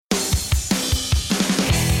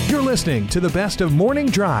You're listening to the best of Morning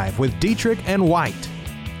Drive with Dietrich and White,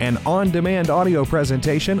 an on-demand audio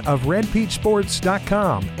presentation of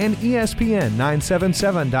RedPeachSports.com and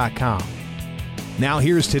ESPN977.com. Now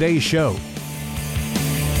here's today's show.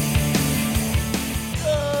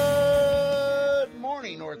 Good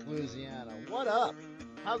morning, North Louisiana. What up?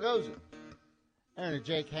 How goes it? Aaron and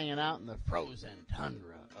Jake hanging out in the frozen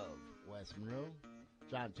tundra of West Monroe.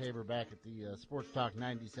 John Tabor back at the Sports Talk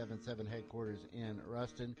 97.7 headquarters in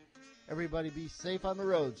Ruston. Everybody be safe on the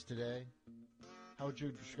roads today. How would you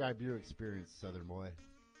describe your experience, Southern boy?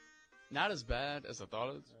 Not as bad as I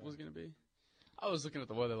thought it was going to be. I was looking at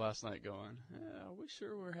the weather last night going, are we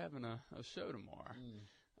sure we're having a show tomorrow?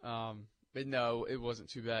 But no, it wasn't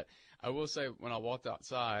too bad. I will say when I walked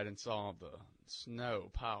outside and saw the snow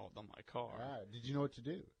piled on my car. Did you know what to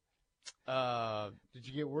do? Did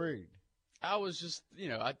you get worried? I was just,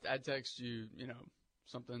 I'd text you,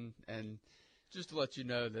 something, and just to let you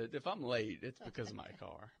know that if I'm late, it's because of my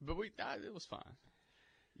car. But it was fine.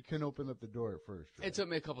 You couldn't open up the door at first, right? It took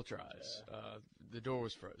me a couple tries. The door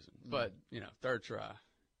was frozen. But, third try,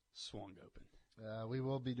 swung open. We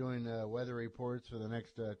will be doing weather reports for the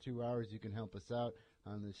next 2 hours. You can help us out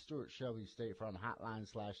on the Stuart Shelby State Farm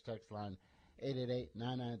hotline/text line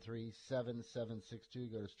 888-993-7762.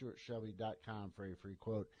 Go to stuartshelby.com for a free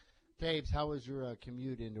quote. Tabes, how was your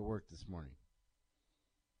commute into work this morning?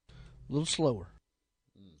 A little slower.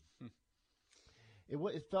 It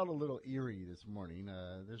felt a little eerie this morning.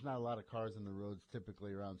 There's not a lot of cars on the roads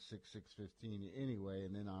typically around 6:15 anyway,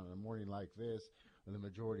 and then on a morning like this, when the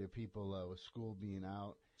majority of people with school being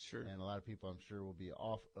out, sure, and a lot of people I'm sure will be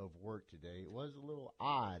off of work today, it was a little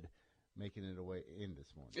odd making it away in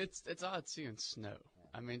this morning. It's odd seeing snow.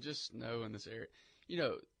 I mean, just snow in this area.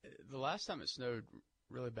 The last time it snowed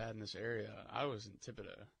really bad in this area, I was in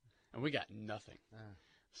Thibodeau, and we got nothing.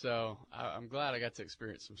 So I'm glad I got to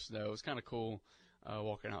experience some snow. It was kind of cool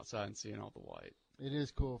walking outside and seeing all the white. It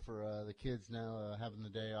is cool for the kids now having the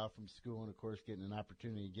day off from school and, of course, getting an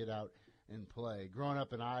opportunity to get out and play. Growing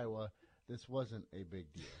up in Iowa, this wasn't a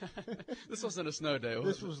big deal. This wasn't a snow day, was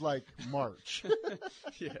This it? was like March.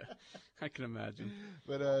 Yeah, I can imagine.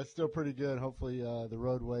 But still pretty good. Hopefully the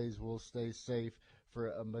roadways will stay safe for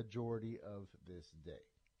a majority of this day.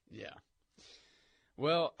 Yeah.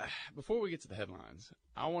 Well, before we get to the headlines,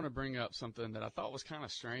 I want to bring up something that I thought was kind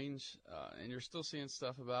of strange, and you're still seeing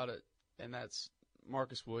stuff about it, and that's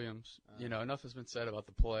Marcus Williams. Enough has been said about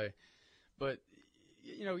the play. But,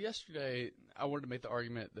 yesterday I wanted to make the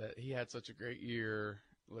argument that he had such a great year,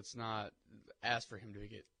 let's not ask for him to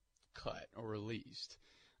get cut or released.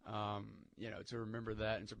 To remember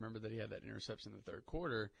that and to remember that he had that interception in the third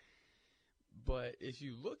quarter. But if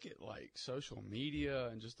you look at, social media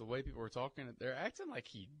and just the way people were talking, they're acting like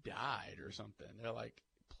he died or something. They're like,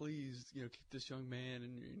 please, keep this young man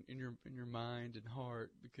in your mind and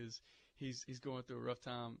heart because he's going through a rough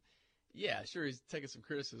time. Yeah, sure, he's taking some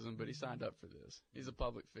criticism, but he signed up for this. He's a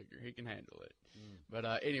public figure. He can handle it. But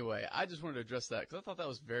anyway, I just wanted to address that because I thought that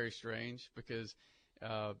was very strange because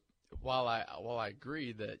while I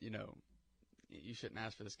agree that, you shouldn't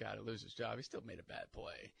ask for this guy to lose his job, he still made a bad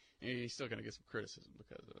play. And he's still going to get some criticism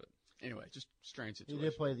because of it. Anyway, just strange situation. He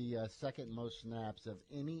did play the second most snaps of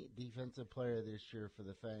any defensive player this year for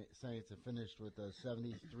the Saints and finished with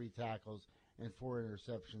 73 tackles and 4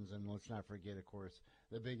 interceptions. And let's not forget, of course,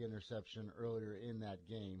 the big interception earlier in that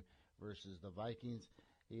game versus the Vikings.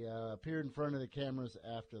 He appeared in front of the cameras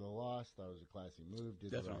after the loss. Thought it was a classy move,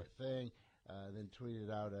 did the right thing. Then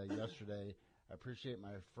tweeted out yesterday, I appreciate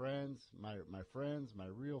my friends, my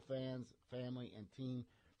real fans, family, and team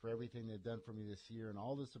for everything they've done for me this year, and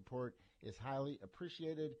all the support is highly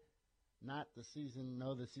appreciated. The season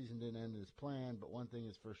didn't end as planned, but one thing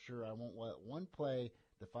is for sure, I won't let one play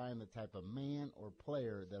define the type of man or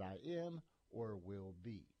player that I am or will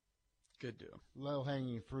be. Good deal.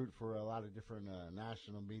 Low-hanging fruit for a lot of different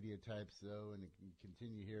national media types, though, and you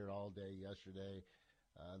continue to hear it all day yesterday.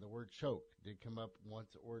 The word choke did come up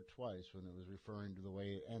once or twice when it was referring to the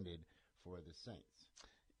way it ended for the Saints.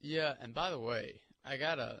 Yeah, and by the way, I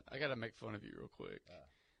gotta make fun of you real quick.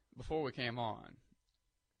 Before we came on,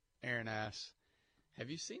 Aaron asked, have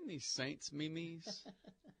you seen these Saints memes?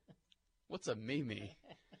 What's a meme?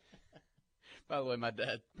 By the way, my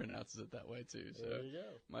dad pronounces it that way too. So there you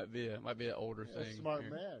go. Might be an older thing. Smart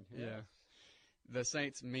here. man. Yeah. The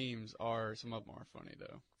Saints memes some of them are funny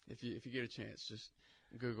though. If you get a chance, just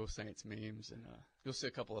Google Saints memes and you'll see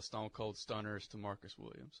a couple of Stone Cold Stunners to Marcus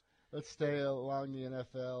Williams. Let's stay along the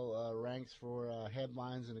NFL ranks for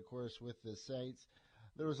headlines, and of course with the Saints,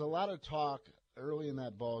 there was a lot of talk early in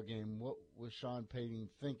that ball game. What was Sean Payton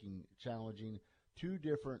thinking, challenging two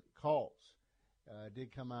different calls?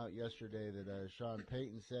 did come out yesterday that Sean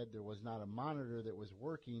Payton said there was not a monitor that was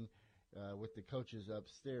working with the coaches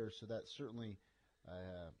upstairs, so that certainly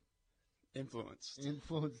influenced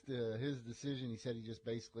his decision. He said he just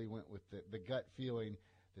basically went with the gut feeling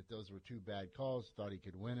that those were two bad calls, thought he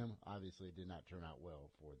could win them. Obviously, it did not turn out well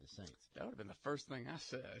for the Saints. That would have been the first thing I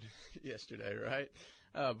said yesterday, right?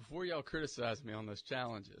 Before y'all criticize me on those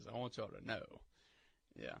challenges, I want y'all to know.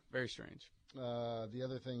 Yeah, very strange. The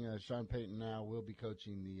other thing, Sean Payton now will be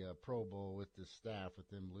coaching the Pro Bowl with the staff, with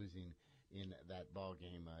them losing in that ball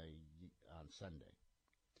game on Sunday,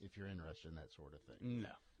 if you're interested in that sort of thing.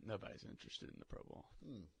 No, nobody's interested in the Pro Bowl.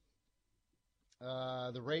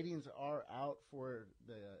 The ratings are out for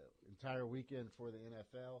the entire weekend for the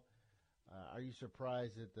NFL. Are you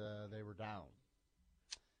surprised that they were down?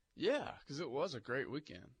 Yeah, because it was a great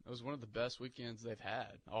weekend. It was one of the best weekends they've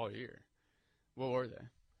had all year. What were they?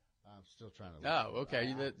 I'm still trying to look. Oh,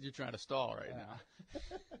 okay. You're trying to stall right now.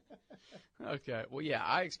 Okay. Well, yeah,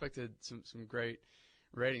 I expected some great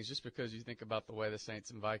ratings just because you think about the way the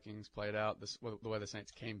Saints and Vikings played out, the way the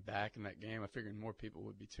Saints came back in that game. I figured more people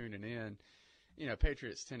would be tuning in. You know,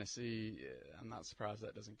 Patriots, Tennessee, I'm not surprised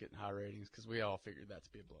that doesn't get high ratings because we all figured that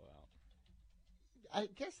to be a blowout. I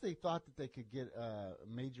guess they thought that they could get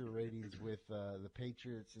major ratings with the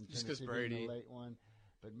Patriots and Tennessee Brady. in the late one.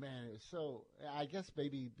 But, man, it was so – I guess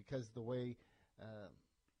maybe because the way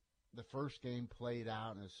the first game played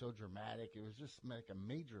out and it was so dramatic, it was just like a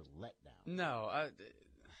major letdown. No,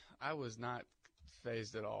 I was not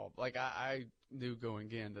phased at all. Like, I knew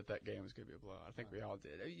going in that game was going to be a blowout. I think we all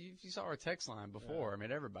did. You saw our text line before. Yeah. I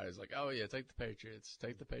mean, everybody's like, oh, yeah, take the Patriots.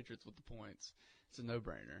 Take the Patriots with the points. It's a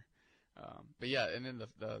no-brainer. But, yeah, and then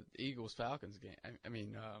the Eagles-Falcons game,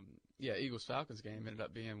 Eagles-Falcons game ended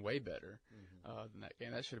up being way better than that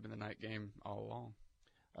game. That should have been the night game all along.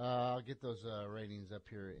 I'll get those ratings up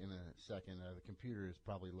here in a second. The computer is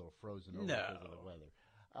probably a little frozen over because of the weather.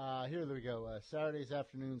 Here we go. Saturday's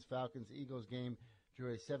afternoon's Falcons-Eagles game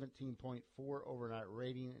drew a 17.4 overnight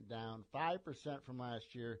rating, down 5% from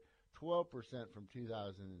last year, 12% from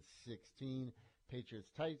 2016.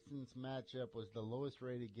 Patriots-Titans matchup was the lowest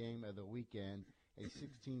rated game of the weekend. A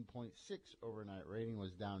 16.6 overnight rating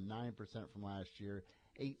was down 9% from last year,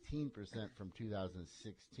 18% from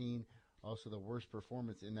 2016. Also the worst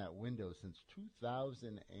performance in that window since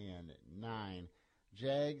 2009.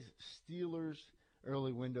 Jags-Steelers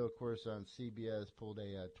early window, of course, on CBS pulled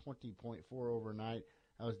a 20.4 overnight.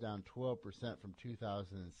 That was down 12% from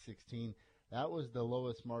 2016. That was the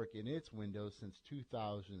lowest mark in its window since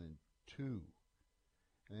 2002.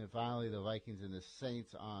 And then finally, the Vikings and the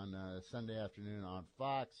Saints on Sunday afternoon on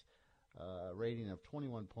Fox, rating of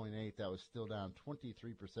 21.8. That was still down 23%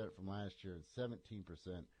 from last year and 17%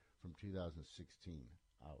 from 2016.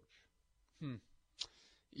 Ouch.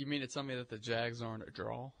 You mean to tell me that the Jags aren't a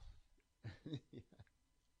draw? Yeah.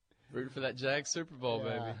 Rooting for that Jags Super Bowl,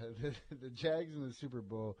 baby. The Jags in the Super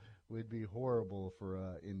Bowl would be horrible for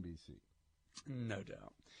NBC. No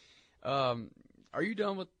doubt. Are you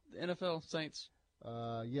done with NFL Saints?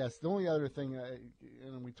 Yes. The only other thing,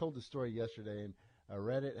 and we told the story yesterday, and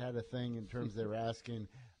Reddit had a thing in terms they were asking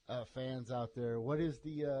fans out there, what is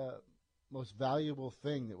the most valuable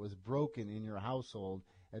thing that was broken in your household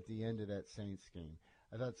at the end of that Saints game?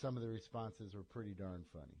 I thought some of the responses were pretty darn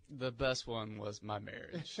funny. The best one was my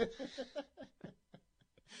marriage.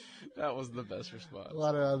 That was the best response. A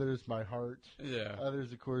lot of others, my heart. Yeah.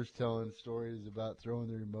 Others, of course, telling stories about throwing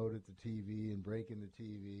the remote at the TV and breaking the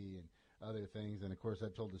TV and other things. And, of course, I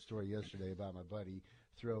told the story yesterday about my buddy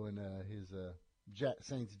throwing his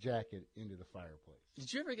Saints jacket into the fireplace.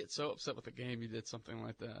 Did you ever get so upset with a game you did something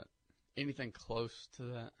like that? Anything close to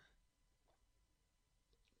that?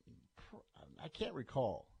 I can't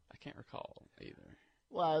recall. I can't recall either.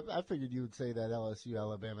 Well, I figured you would say that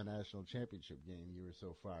LSU-Alabama National Championship game. You were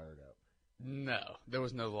so fired up. No, there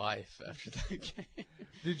was no life after that game.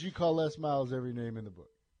 Did you call Les Miles every name in the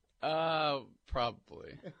book?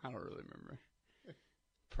 Probably. I don't really remember.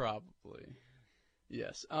 Probably.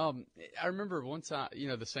 Yes. I remember one time,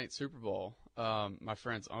 the Saints Super Bowl, my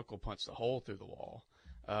friend's uncle punched a hole through the wall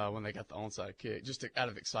when they got the onside kick, just out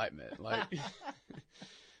of excitement. Like,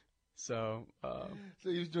 so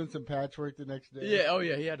he was doing some patchwork the next day? Yeah. Oh,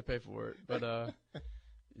 yeah. He had to pay for it. But,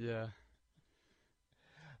 yeah.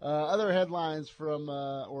 Other headlines from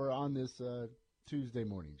or on this Tuesday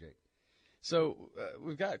morning, Jake. So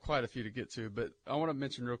we've got quite a few to get to, but I want to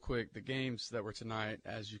mention real quick the games that were tonight,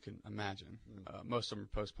 as you can imagine. Most of them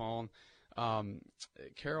are postponed.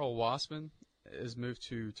 Carol Wassman is moved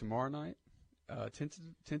to tomorrow night,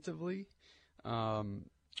 tentatively.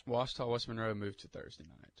 Washita West Monroe moved to Thursday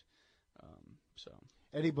night.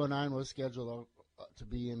 Eddie Bonine was scheduled to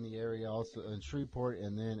be in the area also in Shreveport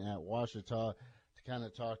and then at Ouachita to kind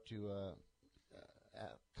of talk to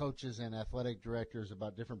coaches and athletic directors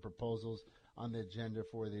about different proposals on the agenda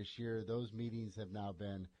for this year. Those meetings have now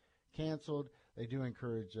been canceled. They do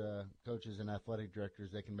encourage coaches and athletic directors,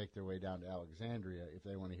 they can make their way down to Alexandria if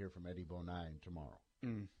they want to hear from Eddie Bonine tomorrow.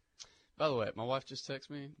 Mm. By the way, my wife just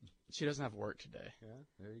texted me. She doesn't have work today. Yeah,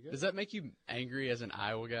 there you go. Does that make you angry as an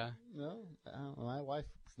Iowa guy? No, my wife's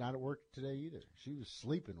not at work today either. She was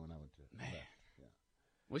sleeping when I went to Man, yeah.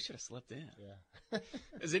 we should have slept in. Yeah.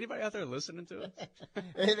 Is anybody out there listening to us?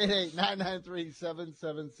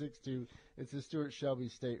 888-993-7762. It's the Stuart Shelby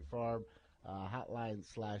State Farm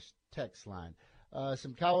hotline/text line.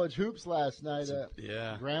 Some college hoops last night.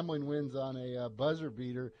 Yeah. Grambling wins on a buzzer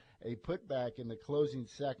beater, a putback in the closing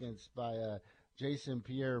seconds by Jason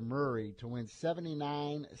Pierre Murray to win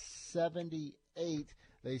 79-78.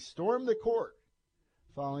 They stormed the court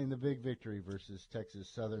following the big victory versus Texas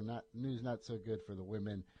Southern. News not so good for the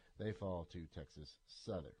women. They fall to Texas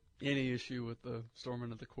Southern. Any issue with the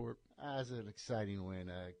storming of the court? That's an exciting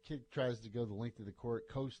win. Kid tries to go the length of the court,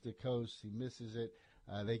 coast to coast. He misses it.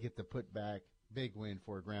 They get the putback. Big win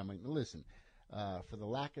for Grambling. Now listen, for the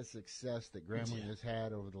lack of success that Grambling has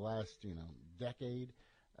had over the last decade,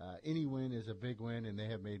 any win is a big win, and they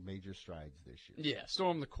have made major strides this year. Yeah,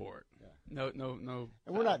 storm the court. Yeah. No.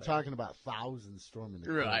 And we're not talking about thousands storming the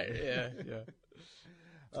court. Right, yeah.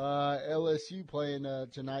 LSU playing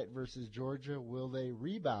tonight versus Georgia. Will they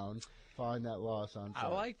rebound following that loss on Friday? I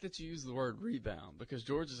like that you use the word rebound because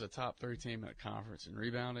Georgia's a top 3 team in the conference in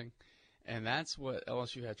rebounding, and that's what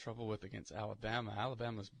LSU had trouble with against Alabama.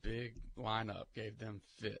 Alabama's big lineup gave them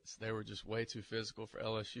fits. They were just way too physical for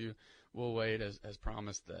LSU. Will Wade has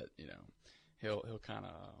promised that he'll kind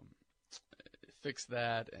of fix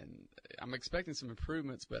that, and I'm expecting some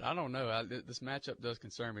improvements, but I don't know. This matchup does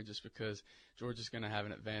concern me just because Georgia's going to have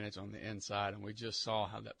an advantage on the inside, and we just saw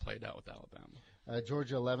how that played out with Alabama.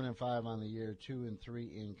 Georgia 11-5 on the year,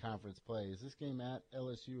 2-3 in conference play. Is this game at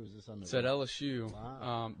LSU or is this on the? It's at LSU.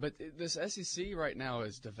 Wow. But this SEC right now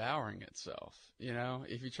is devouring itself.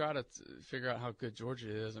 If you try to figure out how good Georgia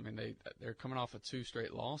is, I mean they're coming off of 2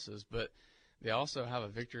 straight losses, but they also have a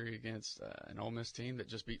victory against an Ole Miss team that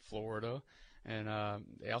just beat Florida. And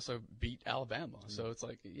they also beat Alabama. So it's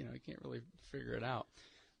like, you can't really figure it out.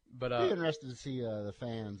 But be interested to see the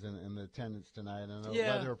fans and the attendance tonight. I know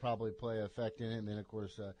weather will probably play a effect in it. And then, of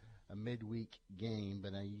course, a midweek game.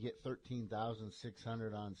 But you get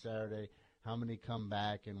 13,600 on Saturday. How many come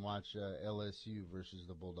back and watch LSU versus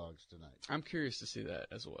the Bulldogs tonight? I'm curious to see that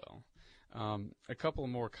as well. A couple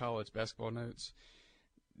more college basketball notes.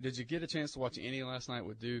 Did you get a chance to watch any last night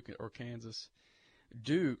with Duke or Kansas?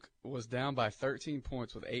 Duke was down by 13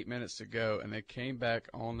 points with 8 minutes to go, and they came back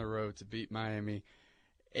on the road to beat Miami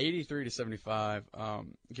 83-75.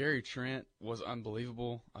 Gary Trent was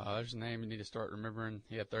unbelievable. There's a name you need to start remembering.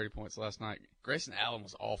 He had 30 points last night. Grayson Allen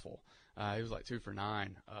was awful. He was like 2 for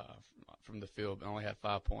 9 from the field, but only had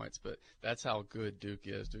 5 points. But that's how good Duke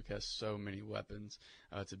is. Duke has so many weapons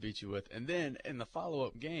to beat you with. And then in the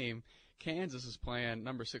follow-up game, Kansas is playing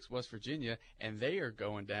number 6 West Virginia, and they are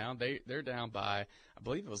going down. They're down by, I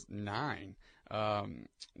believe it was 9,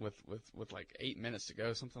 with like 8 minutes to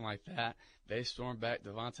go, something like that. They storm back.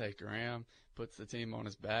 Devontae Graham puts the team on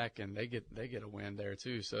his back, and they get a win there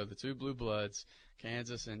too. So the 2 blue bloods,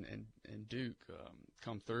 Kansas and Duke,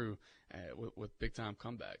 come through with big time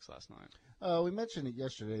comebacks last night. We mentioned it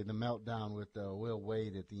yesterday, the meltdown with Will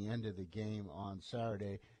Wade at the end of the game on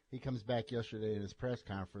Saturday. He comes back yesterday in his press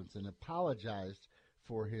conference and apologized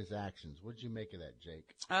for his actions. What did you make of that,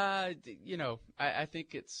 Jake? I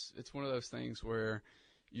think it's one of those things where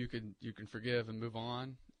you can forgive and move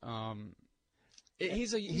on. And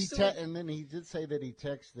then he did say that he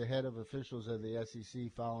texted the head of officials of the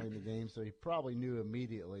SEC following the game, so he probably knew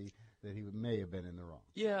immediately that he may have been in the wrong.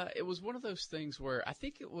 Yeah, it was one of those things where I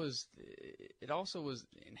think it also was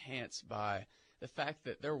enhanced by the fact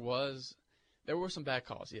that there were some bad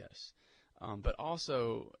calls, yes, but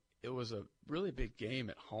also it was a really big game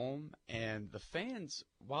at home, and the fans,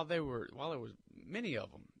 while there was many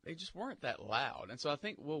of them, they just weren't that loud. And so I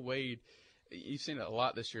think Will Wade, you've seen it a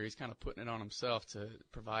lot this year, he's kind of putting it on himself to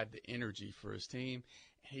provide the energy for his team.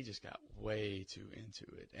 He just got way too into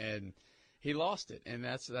it, and he lost it. And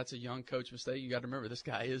that's a young coach mistake. You got to remember, this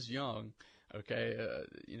guy is young. Okay,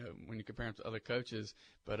 when you compare him to other coaches,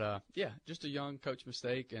 but just a young coach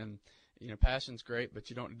mistake, and passion's great, but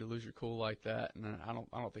you don't need to lose your cool like that. And I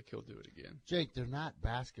don't think he'll do it again. Jake, they're not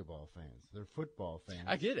basketball fans; they're football fans.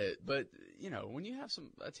 I get it, but when you have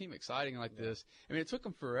a team exciting like this, I mean, it took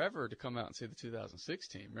them forever to come out and see the 2006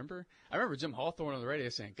 team. Remember? I remember Jim Hawthorne on the radio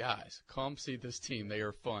saying, "Guys, come see this team. They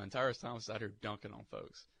are fun." Tyrus Thomas is out here dunking on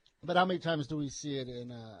folks. But how many times do we see it in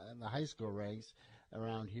the high school ranks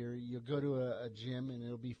around here? You'll go to a gym and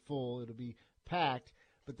it'll be full, it'll be packed,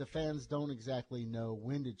 but the fans don't exactly know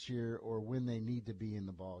when to cheer or when they need to be in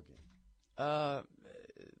the ball game.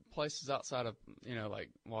 Places outside of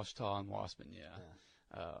like Washita and Waspin,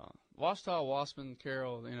 Washita, Waspin,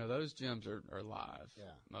 Carroll, those gyms are live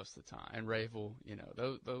most of the time, and Rayville,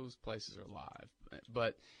 those places are live.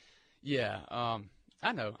 But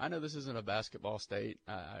I know this isn't a basketball state.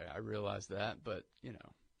 I realize that, but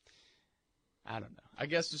I don't know. I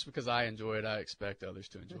guess just because I enjoy it, I expect others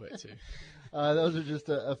to enjoy it too. Those are just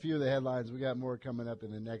a few of the headlines. We got more coming up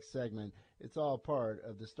in the next segment. It's all part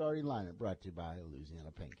of the starting lineup brought to you by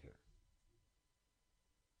Louisiana Paint Care.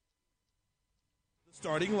 The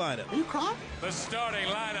starting lineup. Are you crying? The starting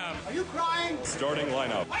lineup. Are you crying? Starting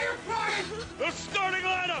lineup. Are you crying? The starting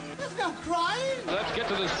lineup. There's no crying. Let's get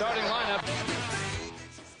to the starting lineup.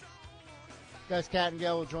 Gus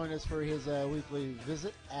Cattengale will join us for his weekly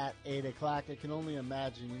visit at 8 o'clock. I can only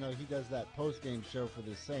imagine, he does that post-game show for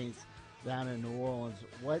the Saints down in New Orleans,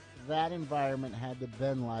 what that environment had to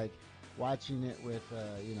been like watching it with,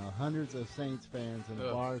 hundreds of Saints fans in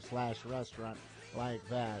a bar/restaurant like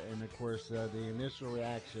that. And, of course, the initial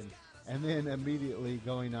reaction, and then immediately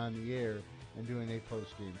going on the air and doing a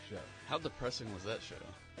post-game show. How depressing was that show?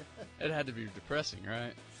 It had to be depressing,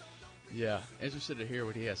 right? Yeah, interested to hear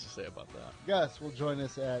what he has to say about that. Gus will join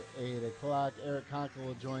us at 8 o'clock. Eric Conkle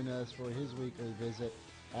will join us for his weekly visit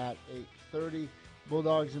at 8:30.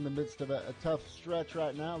 Bulldogs in the midst of a tough stretch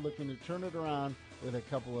right now, looking to turn it around with a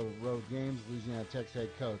couple of road games. Louisiana Tech's head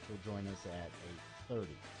coach will join us at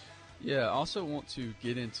 8:30. Yeah, I also want to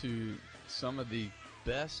get into some of the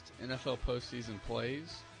best NFL postseason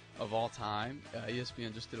plays of all time.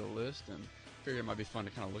 ESPN just did a list, and figured it might be fun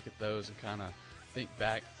to kind of look at those and kind of think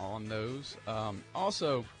back on those.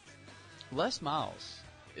 Also, Les Miles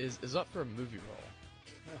is up for a movie role.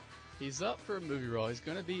 He's up for a movie role. He's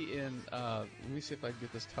going to be in, let me see if I can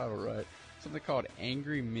get this title right, something called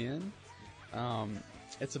Angry Men.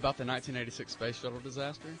 It's about the 1986 space shuttle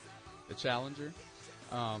disaster, the Challenger.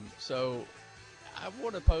 So I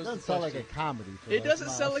want to pose the question. It doesn't sound like a comedy. It doesn't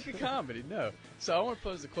sound like a comedy, no. So I want to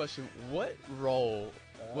pose the question, what role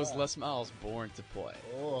was Les Miles born to play?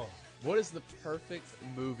 What is the perfect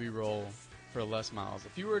movie role for Les Miles?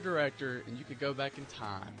 If you were a director and you could go back in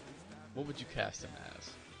time, what would you cast him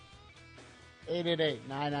as?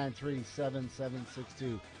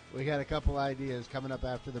 888-993-7762. We got a couple ideas coming up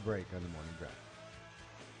after the break on the Morning Drive.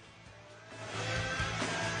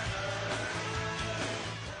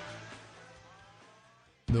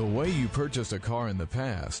 The way you purchased a car in the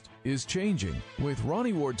past is changing with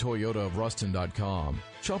Ronnie Ward Toyota of Ruston.com.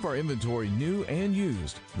 Shop our inventory new and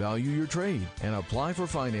used, value your trade, and apply for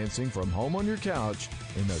financing from home on your couch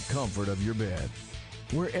in the comfort of your bed.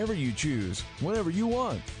 Wherever you choose, whenever you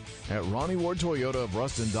want. At Ronnie Ward Toyota of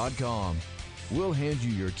Ruston.com. We'll hand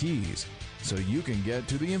you your keys so you can get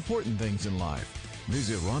to the important things in life.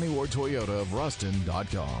 Visit Ronnie Ward Toyota of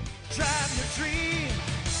Ruston.com. Drive your dream.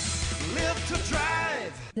 Live to drive.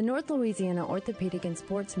 The North Louisiana Orthopedic and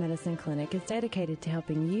Sports Medicine Clinic is dedicated to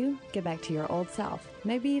helping you get back to your old self,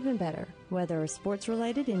 maybe even better. Whether a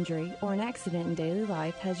sports-related injury or an accident in daily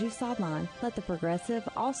life has you sidelined, let the progressive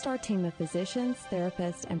all-star team of physicians,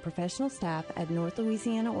 therapists, and professional staff at North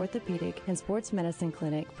Louisiana Orthopedic and Sports Medicine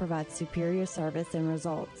Clinic provide superior service and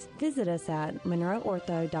results. Visit us at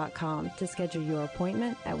monroeortho.com to schedule your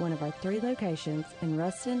appointment at one of our 3 locations in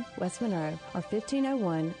Ruston, West Monroe, or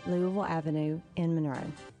 1501 Louisville Avenue in Monroe.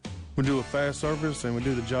 We do a fast service and we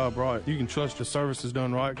do the job right. You can trust the service is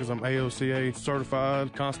done right because I'm AOCA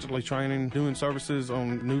certified, constantly training, doing services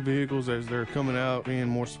on new vehicles as they're coming out, being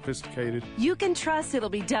more sophisticated. You can trust it'll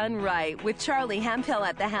be done right with Charlie Hemphill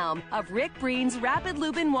at the helm of Rick Breen's Rapid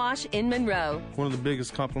Lube and Wash in Monroe. One of the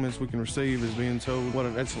biggest compliments we can receive is being told what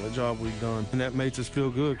an excellent job we've done. And that makes us feel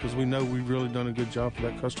good because we know we've really done a good job for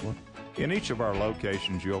that customer. In each of our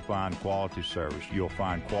locations, you'll find quality service. You'll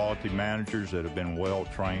find quality managers that have been well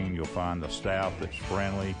trained. You'll find the staff that's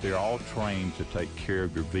friendly. They're all trained to take care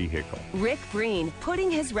of your vehicle. Rick Breen,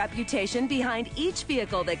 putting his reputation behind each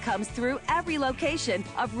vehicle that comes through every location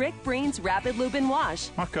of Rick Breen's Rapid Lube and Wash.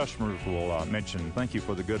 My customers will mention, thank you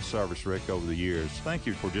for the good service, Rick, over the years. Thank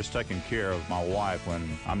you for just taking care of my wife when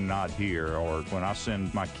I'm not here, or when I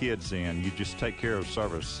send my kids in. You just take care of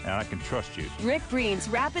service, and I can trust you. Rick Breen's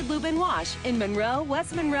Rapid Lube and Wash in Monroe,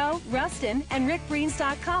 West Monroe, Ruston, and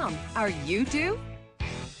rickbreens.com. Are you due?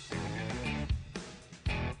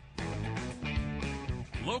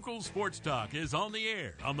 Local Sports Talk is on the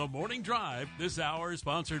air on the Morning Drive. This hour is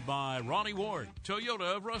sponsored by Ronnie Ward,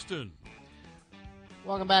 Toyota of Ruston.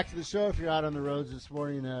 Welcome back to the show. If you're out on the roads this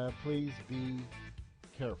morning, please be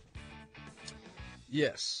careful.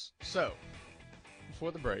 Yes. So,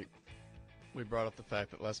 before the break, we brought up the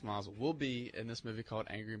fact that Les Miles will be in this movie called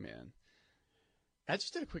Angry Men. I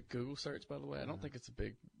just did a quick Google search, by the way. I don't think it's a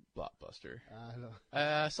big blockbuster. I know.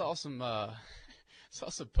 I saw some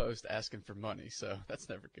posts asking for money, so that's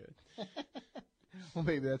never good. Well,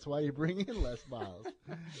 maybe that's why you bring in Les Miles.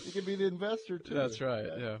 You can be the investor too. That's right.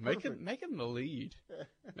 Yeah, make him the lead.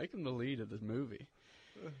 Make him the lead of this movie.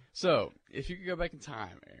 So, if you could go back in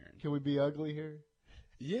time, Aaron. Can we be ugly here?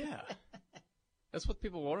 Yeah. That's what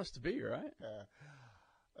people want us to be, right?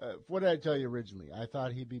 What did I tell you originally? I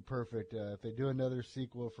thought he'd be perfect. If they do another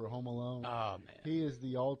sequel for Home Alone, oh man, he is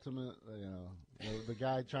the ultimate. The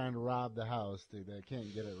guy trying to rob the house that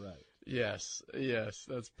can't get it right. Yes,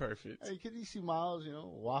 that's perfect. Hey, can you see Miles?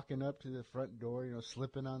 Walking up to the front door,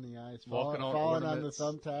 slipping on the ice, falling on the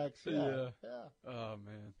thumbtacks. Yeah. Oh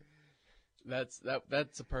man. That's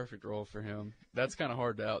a perfect role for him. That's kind of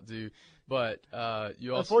hard to outdo, but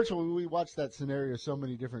you also. Unfortunately, we watched that scenario so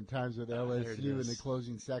many different times with LSU in the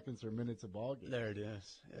closing seconds or minutes of ball game. There it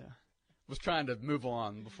is. Yeah, was trying to move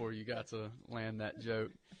on before you got to land that joke,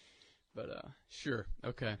 but sure,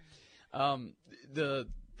 okay. The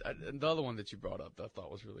other one that you brought up that I thought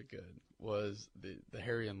was really good was the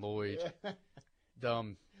Harry and Lloyd,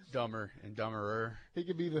 Dumber and Dumberer. He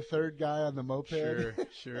could be the third guy on the moped.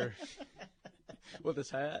 Sure. With his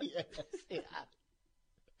hat? Yes. Yeah.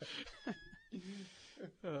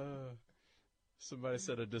 Somebody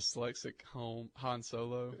said a dyslexic Han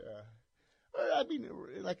Solo. Yeah. I mean,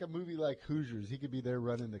 like a movie like Hoosiers, he could be there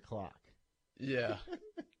running the clock. Yeah.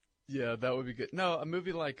 Yeah, that would be good. No, a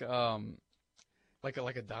movie like a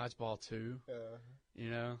Dodgeball 2.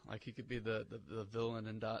 Like he could be the villain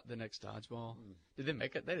in the next Dodgeball. Did they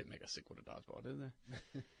make it? They didn't make a sequel to Dodgeball, did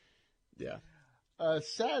they? Yeah.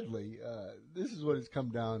 Sadly, this is what it's come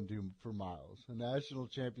down to for Miles. A national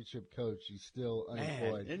championship coach, he's still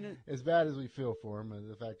unemployed. Man, as bad as we feel for him,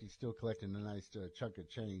 the fact he's still collecting a nice chunk of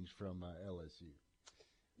change from LSU.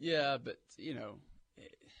 Yeah, but,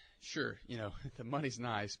 sure, the money's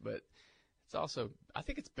nice, but it's also, I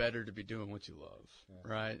think it's better to be doing what you love,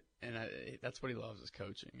 right? And that's what he loves is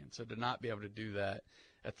coaching. And so to not be able to do that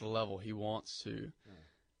at the level he wants to,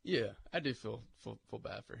 yeah, I do feel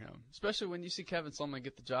bad for him, especially when you see Kevin Sumlin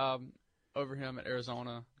get the job over him at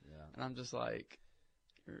Arizona. Yeah. And I'm just like,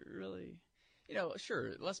 really?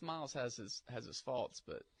 Sure, Les Miles has his faults,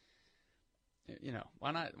 but,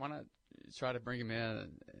 why not try to bring him in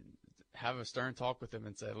and have a stern talk with him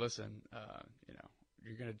and say, listen,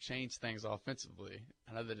 you're going to change things offensively.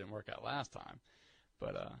 I know that didn't work out last time,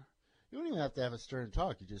 but you don't even have to have a stern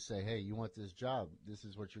talk. You just say, hey, you want this job. This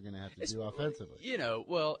is what you're going to have to do offensively.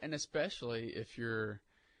 Well, and especially if you're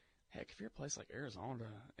a place like Arizona,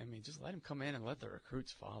 I mean, just let him come in and let the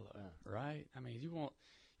recruits follow, right? I mean, you want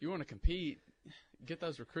to compete, get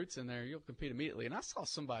those recruits in there, you'll compete immediately. And I saw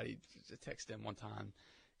somebody text him one time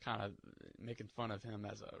kind of making fun of him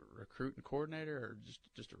as a recruiting coordinator or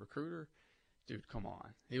just a recruiter. Dude, come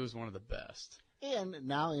on. He was one of the best. And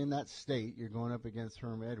now in that state, you're going up against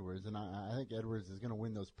Herm Edwards, and I think Edwards is going to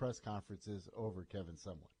win those press conferences over Kevin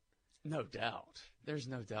Sumlin. No doubt. There's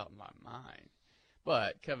no doubt in my mind.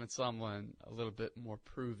 But Kevin Sumlin, a little bit more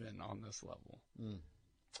proven on this level.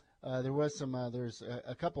 There was there's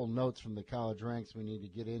a couple notes from the college ranks we need to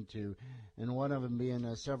get into, and one of them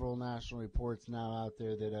being several national reports now out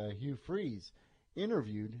there that Hugh Freeze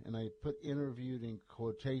interviewed, and I put interviewed in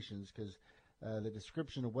quotations because the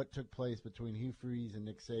description of what took place between Hugh Freeze and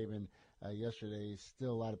Nick Saban yesterday,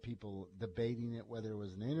 still a lot of people debating it, whether it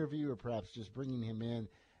was an interview or perhaps just bringing him in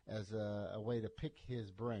as a way to pick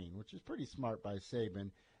his brain, which is pretty smart by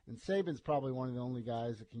Saban. And Saban's probably one of the only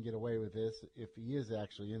guys that can get away with this if he is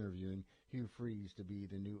actually interviewing Hugh Freeze to be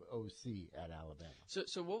the new OC at Alabama.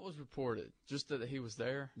 So what was reported? Just that he was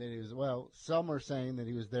there? That he was, some are saying that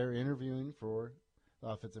he was there interviewing for the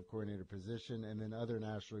offensive coordinator position, and then other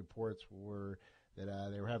national reports were that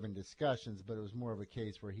they were having discussions, but it was more of a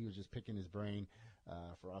case where he was just picking his brain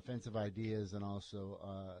for offensive ideas and also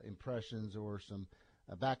impressions or some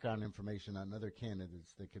background information on other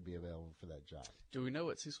candidates that could be available for that job. Do we know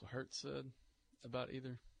what Cecil Hurts said about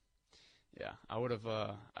either? Yeah, I would have.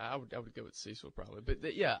 I would go with Cecil probably,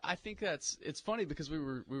 but yeah, I think it's funny because we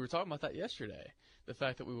were talking about that yesterday. The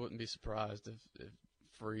fact that we wouldn't be surprised if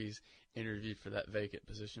referees interviewed for that vacant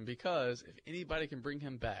position, because if anybody can bring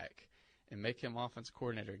him back and make him offensive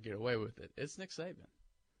coordinator and get away with it, it's Nick Saban.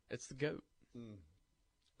 It's the GOAT.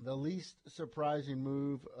 The least surprising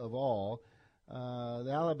move of all,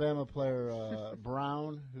 the Alabama player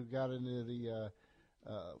Brown, who got into the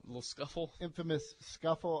little scuffle, infamous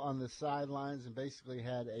scuffle on the sidelines, and basically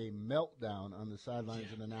had a meltdown on the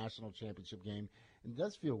sidelines in the national championship game. And it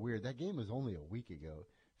does feel weird. That game was only a week ago.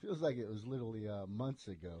 Feels like it was literally months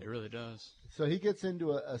ago. It really does. So he gets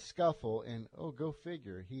into a scuffle, and go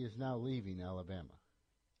figure, he is now leaving Alabama.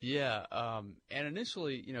 Yeah, and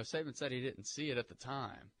initially, Saban said he didn't see it at the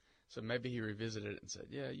time, so maybe he revisited it and said,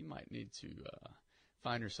 yeah, you might need to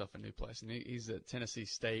find yourself a new place. And he's at Tennessee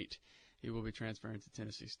State. He will be transferring to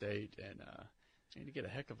Tennessee State, and need to get a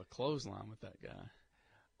heck of a clothesline with that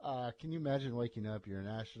guy. Can you imagine waking up, you're a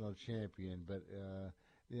national champion, but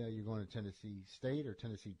you're going to Tennessee State or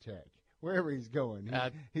Tennessee Tech? Wherever he's going.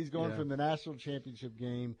 He's going from the national championship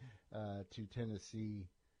game to Tennessee.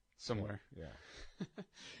 Somewhere. Yeah.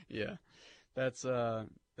 Yeah. That's the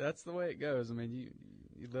way it goes. I mean, you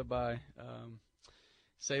live by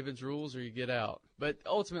Saban's rules or you get out. But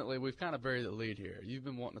ultimately, we've kind of buried the lead here. You've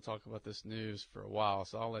been wanting to talk about this news for a while,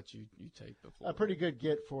 so I'll let you take the floor. A pretty good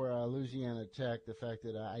get for Louisiana Tech, the fact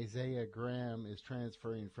that Isaiah Graham is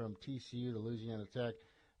transferring from TCU to Louisiana Tech.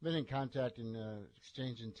 Been in contact and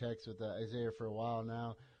exchanging texts with Isaiah for a while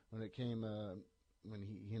now. When it came, when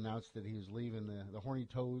he announced that he was leaving the Horny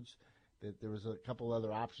Toads, that there was a couple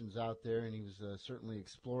other options out there, and he was certainly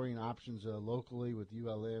exploring options locally with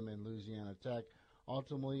ULM and Louisiana Tech.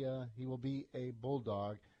 Ultimately, he will be a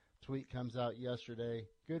Bulldog. Tweet comes out yesterday.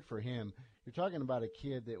 Good for him. You're talking about a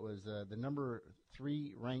kid that was the number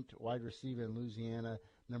 3 ranked wide receiver in Louisiana,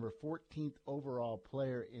 number 14th overall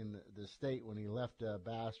player in the state when he left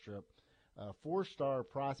Bastrop. 4-star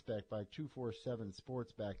prospect by 247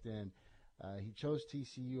 Sports back then. He chose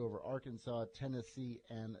TCU over Arkansas, Tennessee,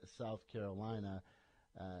 and South Carolina.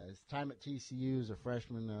 His time at TCU as a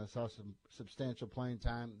freshman saw some substantial playing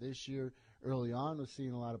time this year. Early on, was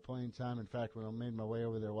seeing a lot of playing time. In fact, when I made my way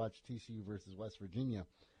over there to watch TCU versus West Virginia,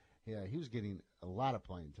 he was getting a lot of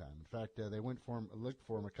playing time. In fact, they looked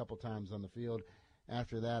for him a couple times on the field.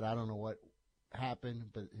 After that, I don't know what happened,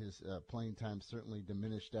 but his playing time certainly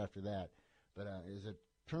diminished after that. But in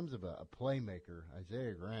terms of a playmaker,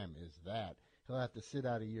 Isaiah Graham is that. He'll have to sit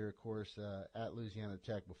out a year, of course, at Louisiana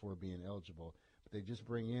Tech before being eligible. But they just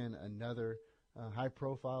bring in another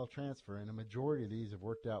high-profile transfer, and a majority of these have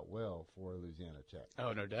worked out well for Louisiana Tech.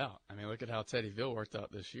 Oh, no doubt. I mean, look at how Teddyville worked out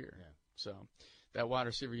this year. Yeah. So that wide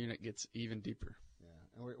receiver unit gets even deeper. Yeah,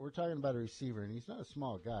 and we're talking about a receiver, and he's not a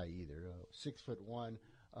small guy either. 6'1",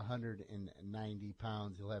 190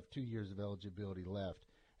 pounds. He'll have 2 years of eligibility left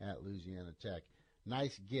at Louisiana Tech.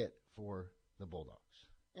 Nice get for the Bulldogs.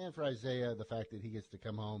 And for Isaiah, the fact that he gets to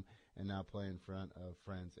come home and now play in front of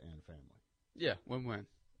friends and family. Yeah, win-win.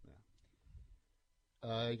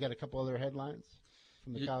 Yeah. You got a couple other headlines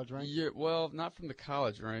from the college ranks? Yeah, well, not from the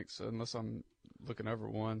college ranks, unless I'm looking over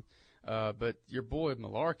one. But your boy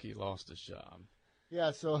Malarkey lost his job.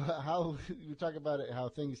 Yeah, so how you talk about it, how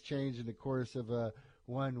things changed in the course of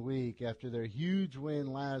 1 week after their huge win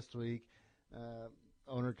last week.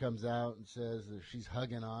 Owner comes out and says that she's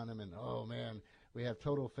hugging on him, and oh man, we have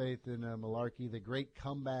total faith in Malarkey, the great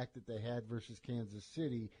comeback that they had versus Kansas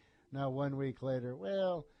City. Now 1 week later,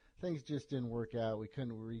 well, things just didn't work out. We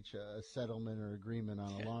couldn't reach a settlement or agreement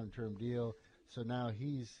on a long-term deal, so now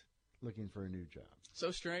he's looking for a new job.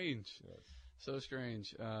 So strange. Yes. So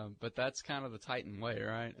strange. But that's kind of the Titan way,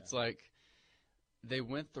 right? Yeah. It's like they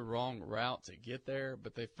went the wrong route to get there,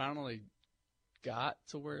 but they finally got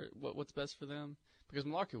to what's best for them. Because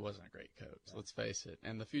Malarkey wasn't a great coach, let's face it.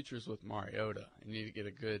 And the future's with Mariota. You need to get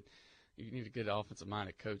a good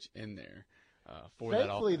offensive-minded coach in there for that offense.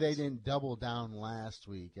 Thankfully, they didn't double down last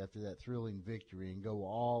week after that thrilling victory and go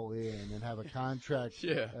all in and have a contract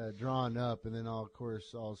drawn up, and then, of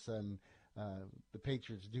course, all of a sudden the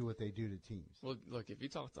Patriots do what they do to teams. Well, look, if you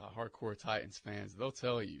talk to hardcore Titans fans, they'll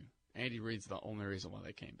tell you Andy Reid's the only reason why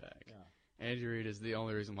they came back. Yeah. Andy Reid is the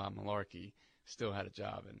only reason why Malarkey still had a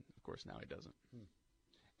job, and, of course, now he doesn't.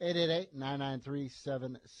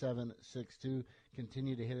 888-993-7762.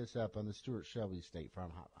 Continue to hit us up on the Stuart Shelby State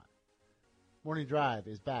Farm Hotline. Morning Drive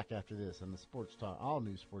is back after this on the Sports Talk, all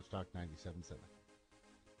new Sports Talk 97.7.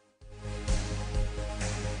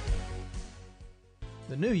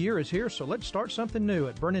 The new year is here, so let's start something new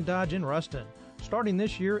at Brennan Dodge in Ruston. Starting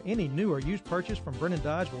this year, any new or used purchase from Brennan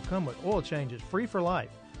Dodge will come with oil changes free for life.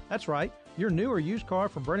 That's right, your new or used car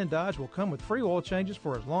from Brennan Dodge will come with free oil changes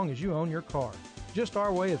for as long as you own your car. Just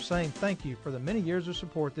our way of saying thank you for the many years of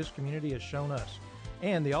support this community has shown us.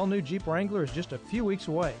 And the all-new Jeep Wrangler is just a few weeks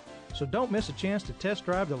away. So don't miss a chance to test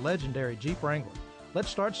drive the legendary Jeep Wrangler. Let's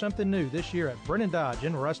start something new this year at Brennan Dodge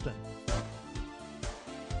in Ruston.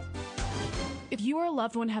 If you or a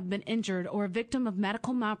loved one have been injured or a victim of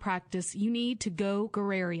medical malpractice, you need to go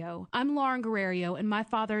Guerrero. I'm Lauren Guerrero, and my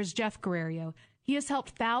father is Jeff Guerrero. He has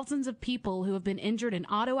helped thousands of people who have been injured in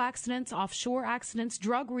auto accidents, offshore accidents,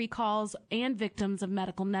 drug recalls, and victims of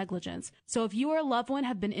medical negligence. So if you or a loved one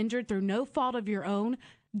have been injured through no fault of your own,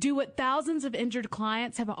 do what thousands of injured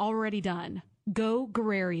clients have already done. Go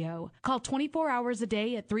Guerrero. Call 24 hours a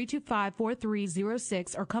day at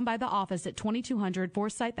 325-4306 or come by the office at 2200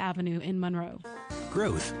 Forsyth Avenue in Monroe.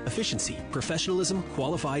 Growth, efficiency, professionalism,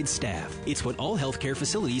 qualified staff. It's what all healthcare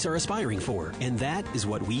facilities are aspiring for, and that is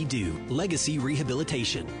what we do. Legacy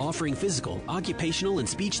Rehabilitation, offering physical, occupational, and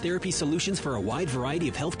speech therapy solutions for a wide variety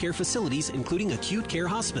of healthcare facilities, including acute care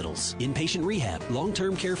hospitals, inpatient rehab,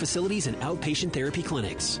 long-term care facilities, and outpatient therapy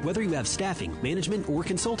clinics. Whether you have staffing, management, or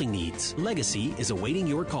consulting needs, Legacy is awaiting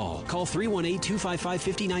your call. Call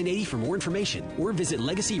 318-255-5980 for more information, or visit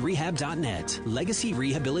legacyrehab.net. Legacy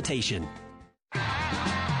Rehabilitation.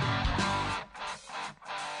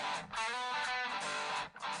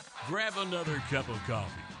 Grab another cup of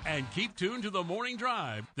coffee and keep tuned to the Morning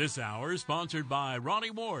Drive. This hour is sponsored by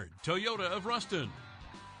Ronnie Ward, Toyota of Ruston.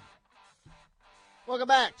 Welcome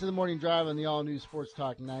back to the Morning Drive on the all-new Sports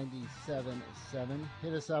Talk 97.7.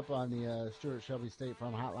 Hit us up on the Stuart Shelby State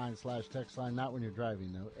Farm hotline / text line, not when you're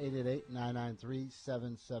driving, though,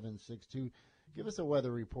 888-993-7762. Give us a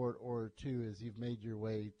weather report or two as you've made your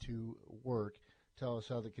way to work. Tell us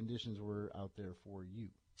how the conditions were out there for you.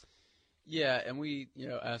 Yeah, and we,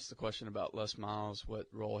 asked the question about Les Miles, what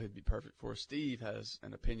role he'd be perfect for. Steve has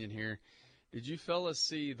an opinion here. Did you fellas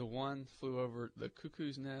see the one flew over the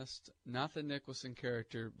cuckoo's nest? Not the Nicholson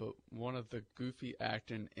character, but one of the goofy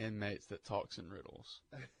acting inmates that talks in riddles.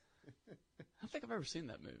 I don't think I've ever seen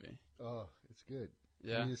that movie. Oh, it's good.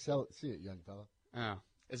 Yeah? You need to see it, young fella. Oh.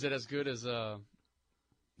 Is it as good as that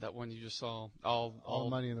one you just saw? All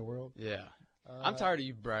Money in the World? Yeah. I'm tired of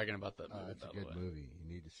you bragging about that movie. It's a good movie. You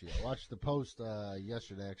need to see it. I watched the Post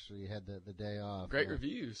yesterday, actually. Had the day off. Great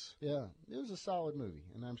reviews. Yeah. It was a solid movie,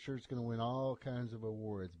 and I'm sure it's going to win all kinds of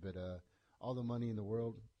awards, but all the money in the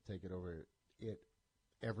world, take it over it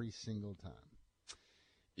every single time.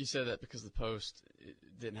 You said that because the Post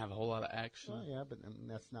didn't have a whole lot of action? Well, yeah, but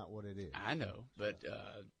that's not what it is. I know, but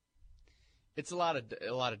it's a lot of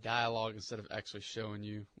dialogue instead of actually showing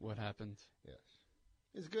you what happened. Yes.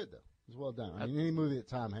 It's good, though. It's well done. I mean, any movie that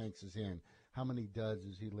Tom Hanks is in, how many duds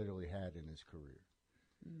has he literally had in his career?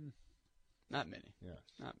 Not many. Yes.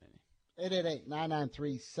 Not many.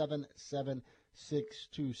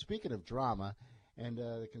 888-993-7762. Speaking of drama, and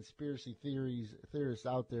the conspiracy theorists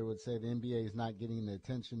out there would say the NBA is not getting the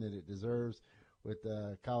attention that it deserves with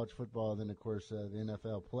college football, then, of course, the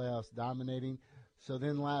NFL playoffs dominating. So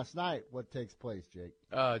then last night, what takes place, Jake?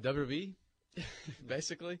 WWE?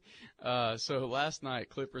 Basically. So last night,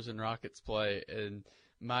 Clippers and Rockets play, and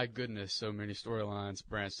my goodness, so many storylines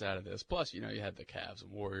branched out of this. Plus, you had the Cavs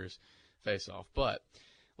and Warriors face off. But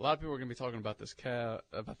a lot of people are going to be talking about this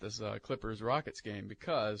Clippers-Rockets game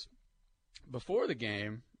because before the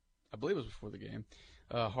game, I believe it was before the game,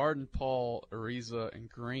 Harden, Paul, Ariza, and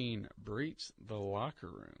Green breached the locker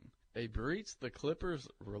room. They breached the Clippers'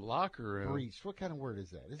 locker room. Breached. What kind of word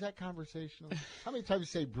is that? Is that conversational? How many times you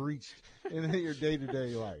say breached in your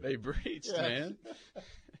day-to-day life? They breached, man.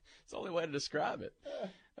 It's the only way to describe it.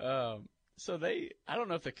 So I don't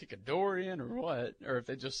know if they kick a door in or what, or if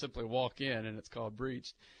they just simply walk in and it's called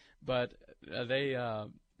breached. But they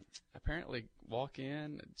apparently walk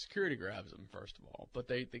in. Security grabs them, first of all. But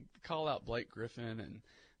they call out Blake Griffin and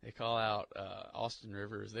they call out Austin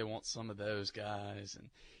Rivers. They want some of those guys. And,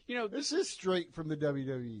 this is straight from the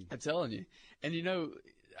WWE. I'm telling you. And,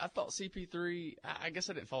 I thought CP3, I guess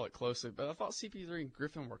I didn't follow it closely, but I thought CP3 and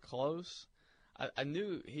Griffin were close. I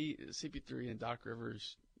knew CP3 and Doc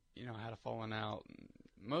Rivers, had a falling out.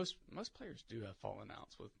 Most players do have falling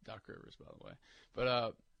outs with Doc Rivers, by the way. But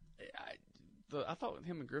I thought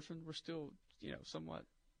him and Griffin were still, somewhat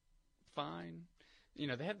fine.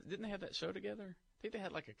 Didn't they have that show together? I think they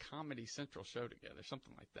had like a Comedy Central show together,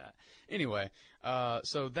 something like that. Anyway,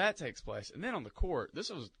 so that takes place. And then on the court,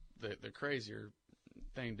 this was the crazier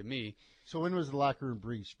thing to me. So when was the locker room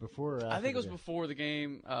breached? Before or after? I think it was before the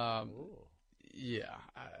game. Yeah,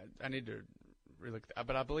 I need to relook,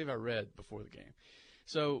 but I believe I read before the game.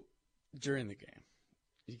 So during the game,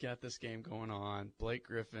 you got this game going on. Blake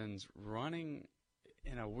Griffin's running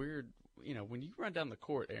in a weird, when you run down the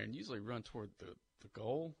court, Aaron, you usually run toward the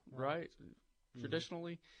goal, right?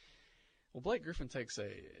 Traditionally. Well, Blake Griffin takes a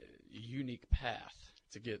unique path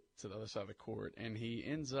to get to the other side of the court, and he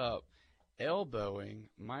ends up elbowing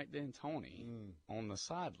Mike D'Antoni on the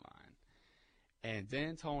sideline. And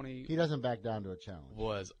D'Antoni, he doesn't back down to a challenge.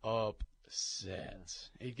 Was upset.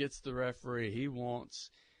 Yeah. He gets the referee. He wants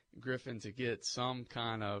Griffin to get some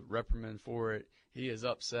kind of reprimand for it. He is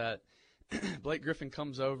upset. Blake Griffin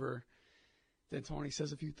comes over. D'Antoni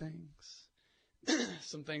says a few things,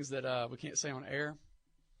 some things that we can't say on air.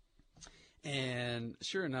 And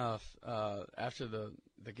sure enough, after the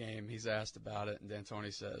game, he's asked about it, and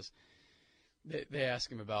D'Antoni says they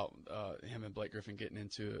ask him about him and Blake Griffin getting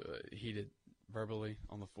into heated verbally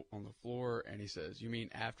on the floor, and he says, "You mean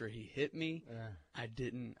after he hit me? I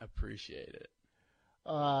didn't appreciate it."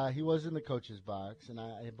 He was in the coach's box, and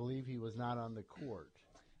I believe he was not on the court.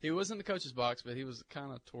 He was in the coach's box, but he was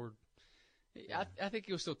kind of toward. I think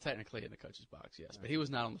he was still technically in the coach's box, yes, but he was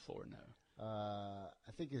not on the floor. No.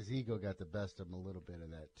 I think his ego got the best of him a little bit of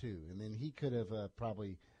that too, and then he could have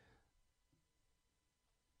probably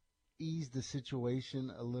eased the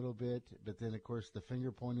situation a little bit, but then of course the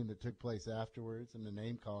finger pointing that took place afterwards and the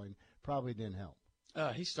name calling probably didn't help.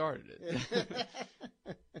 He started it.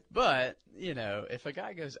 But, if a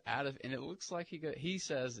guy goes out of, and it looks like he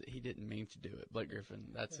says that he didn't mean to do it. Blake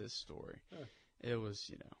Griffin, that's his story. It was,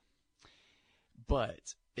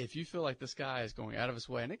 But if you feel like this guy is going out of his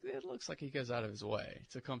way, and it looks like he goes out of his way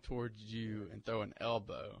to come towards you and throw an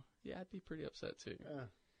elbow, I'd be pretty upset too.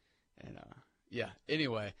 And,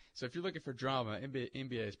 anyway, so if you're looking for drama,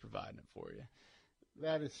 NBA is providing it for you.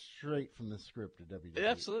 That is straight from the script of WWE.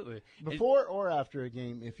 Absolutely. Before or after a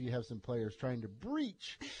game, if you have some players trying to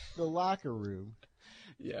breach the locker room.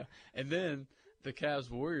 Yeah. And then the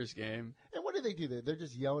Cavs-Warriors game. And what do they do there? They're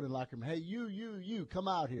just yelling in the locker room, "Hey, you, come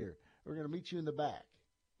out here. We're going to meet you in the back."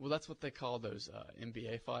 Well, that's what they call those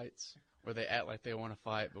NBA fights, where they act like they want to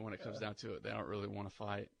fight, but when it comes down to it, they don't really want to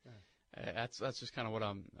fight. That's just kind of what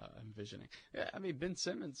I'm envisioning. Yeah, I mean, Ben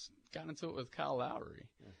Simmons got into it with Kyle Lowry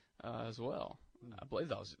as well. I believe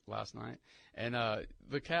that was last night. And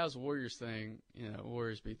the Cavs-Warriors thing,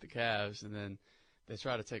 Warriors beat the Cavs, and then they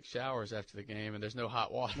try to take showers after the game, and there's no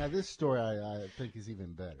hot water. Now, this story I think is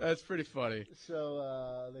even better. That's pretty funny.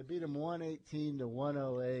 So they beat them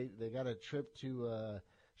 118-108. They got a trip to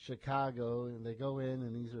Chicago, and they go in,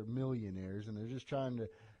 and these are millionaires, and they're just trying to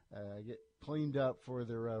get cleaned up for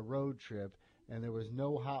their road trip, and there was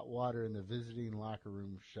no hot water in the visiting locker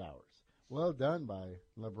room showers. Well done by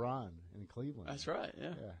LeBron in Cleveland. That's right,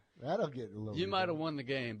 yeah. That'll get a little. You might have won the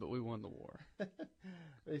game, but we won the war.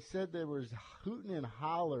 They said there was hooting and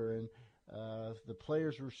hollering. The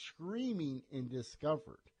players were screaming in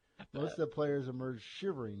discomfort. Most of the players emerged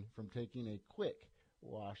shivering from taking a quick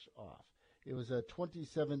wash off. It was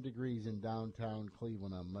 27 degrees in downtown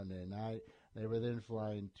Cleveland on Monday night. They were then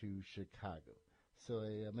flying to Chicago. So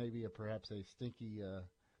perhaps a stinky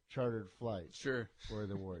chartered flight for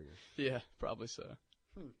the Warriors. Yeah, probably so.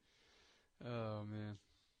 Oh, man.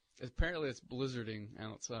 Apparently it's blizzarding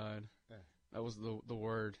outside. That was the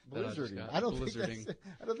word. Blizzarding. I don't think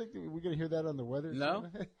we're going to hear that on the weather. No?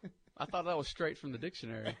 I thought that was straight from the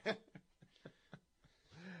dictionary.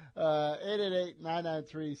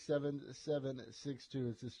 888-993-7762.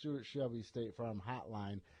 It's the Stuart Shelby State Farm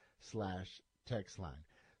hotline/text line.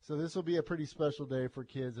 So this will be a pretty special day for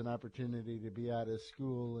kids, an opportunity to be out of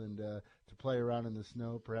school and to play around in the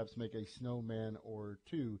snow, perhaps make a snowman or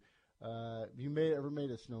two. You ever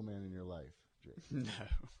made a snowman in your life, Jake? No.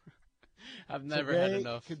 I've never had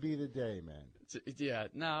enough. Could be the day, man.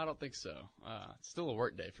 No, I don't think so. It's still a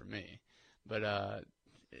work day for me. But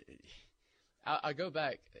I go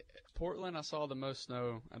back. Portland, I saw the most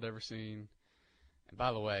snow I'd ever seen. And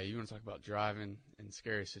by the way, you want to talk about driving in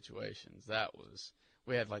scary situations.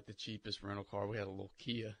 We had like the cheapest rental car. We had a little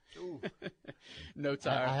Kia. No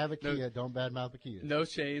tire. I have a Kia. Don't badmouth the Kia. No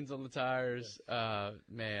chains on the tires.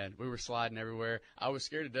 Man, we were sliding everywhere. I was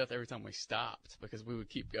scared to death every time we stopped because we would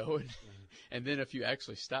keep going. And then if you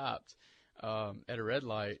actually stopped at a red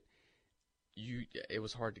light, it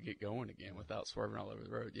was hard to get going again without swerving all over the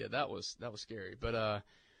road. Yeah, that was scary. But I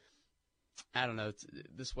don't know.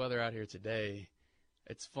 This weather out here today,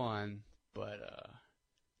 it's fun, but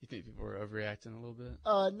you think people are overreacting a little bit?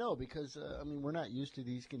 No, because, we're not used to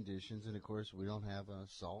these conditions, and, of course, we don't have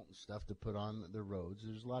salt and stuff to put on the roads.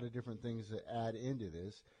 There's a lot of different things that add into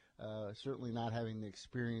this. Certainly not having the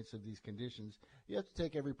experience of these conditions, you have to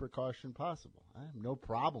take every precaution possible. I have no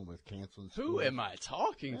problem with canceling school. Who am I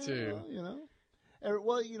talking to?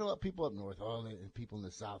 Well, you know what? People up north, and people in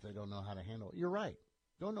the south, they don't know how to handle it. You're right.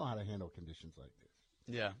 Don't know how to handle conditions like this.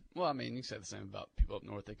 Yeah. Well, you can say the same about people up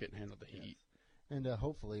north. They couldn't handle the heat. And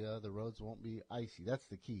hopefully the roads won't be icy. That's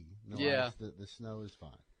the key. No Yeah. ice, the snow is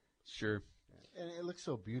fine. Sure. And it looks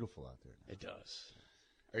so beautiful out there now. It does.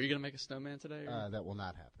 Are you going to make a snowman today? Or? That will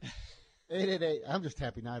not happen. 888. I'm just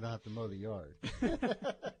happy now I don't have to mow the yard.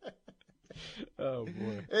 Oh,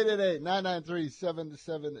 boy.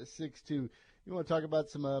 888-993-7762. You want to talk about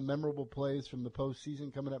some memorable plays from the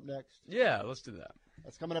postseason coming up next? Yeah, let's do that.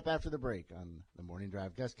 That's coming up after the break on the Morning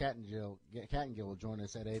Drive. Gus Cattingill will join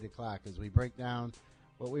us at 8 o'clock as we break down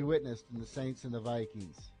what we witnessed in the Saints and the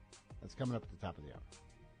Vikings. That's coming up at the top of the hour.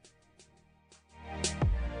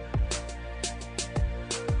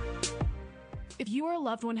 If you or a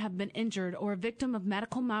loved one have been injured or a victim of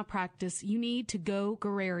medical malpractice, you need to go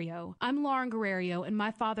Guerrero. I'm Lauren Guerrero, and my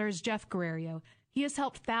father is Jeff Guerrero. He has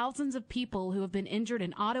helped thousands of people who have been injured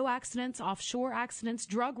in auto accidents, offshore accidents,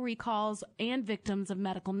 drug recalls, and victims of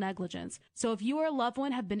medical negligence. So if you or a loved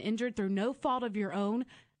one have been injured through no fault of your own,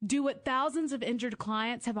 do what thousands of injured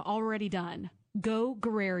clients have already done. Go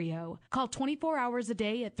Guerrero. Call 24 hours a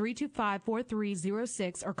day at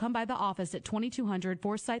 325-4306 or come by the office at 2200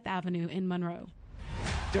 Forsyth Avenue in Monroe.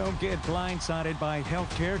 Don't get blindsided by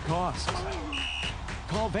healthcare costs.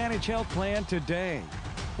 Call Vantage Health Plan today.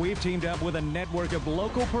 We've teamed up with a network of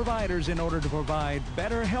local providers in order to provide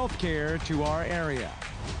better health care to our area.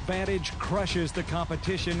 Vantage crushes the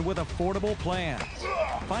competition with affordable plans.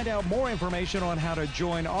 Find out more information on how to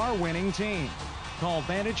join our winning team. Call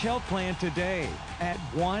Vantage Health Plan today at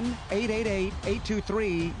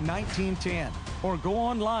 1-888-823-1910 or go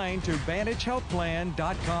online to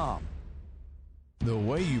VantageHealthPlan.com. The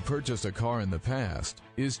way you purchased a car in the past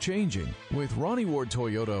is changing with Ronnie Ward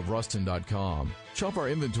Toyota of Ruston.com. Shop our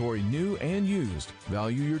inventory new and used,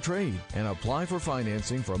 value your trade, and apply for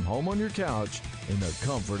financing from home on your couch in the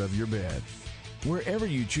comfort of your bed. Wherever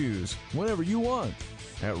you choose, whenever you want.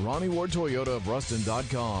 At Ronnie Ward Toyota of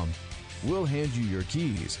Ruston.com, we'll hand you your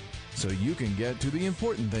keys so you can get to the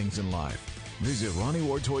important things in life. Visit Ronnie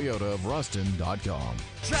Ward Toyota of Ruston.com.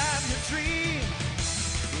 Drive your dream,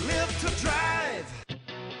 live to drive.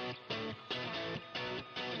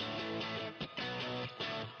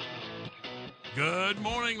 Good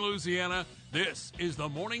morning, Louisiana. This is the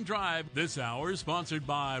Morning Drive. This hour is sponsored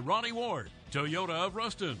by Ronnie Ward, Toyota of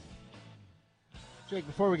Ruston. Jake,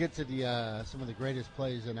 before we get to the some of the greatest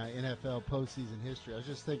plays in NFL postseason history, I was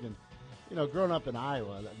just thinking, growing up in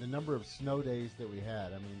Iowa, the number of snow days that we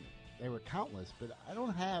had, I mean, they were countless, but I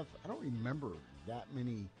don't remember that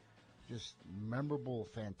many just memorable,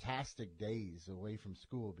 fantastic days away from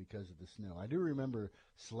school because of the snow. I do remember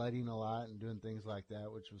sledding a lot and doing things like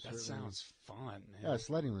that, which was That certainly... sounds fun, man. Yeah,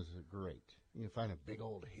 sledding was great. You find a big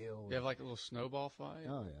old hill. You have like a little snowball fight?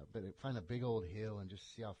 Oh, yeah, but find a big old hill and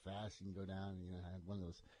just see how fast you can go down. I had one of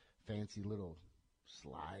those fancy little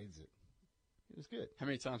slides. It was good. How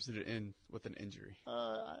many times did it end with an injury?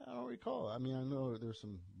 I don't recall. I mean, I know there's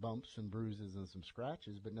some bumps and bruises and some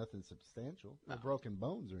scratches, but nothing substantial. No broken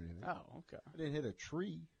bones or anything. Oh, okay. I didn't hit a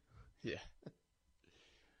tree. Yeah.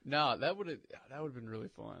 No, that would have been really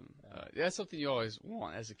fun. That's something you always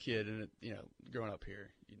want as a kid, and growing up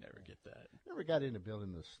here, you never get that. Never got into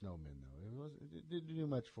building those snowmen though. It didn't do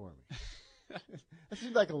much for me. It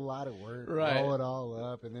seemed like a lot of work. Right. Roll it all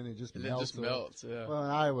up, and then it just melts. Yeah. Well, in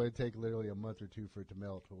Iowa, it'd take literally a month or two for it to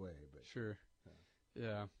melt away. But sure.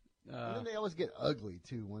 Yeah. And then they always get ugly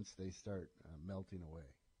too once they start melting away.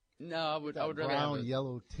 No, I would rather brown, have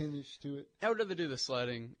yellow tinge to it. I would rather do the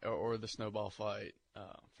sledding or the snowball fight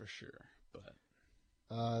for sure. But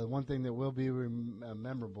one thing that will be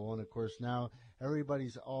memorable, and of course now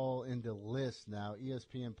everybody's all into lists now.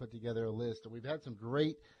 ESPN put together a list, and we've had some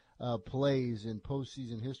great plays in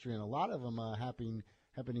postseason history, and a lot of them happening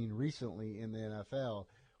recently in the NFL.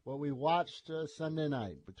 What we watched Sunday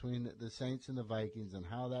night between the Saints and the Vikings and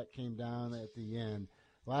how that came down at the end,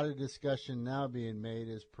 a lot of discussion now being made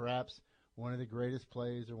is perhaps one of the greatest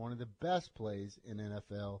plays or one of the best plays in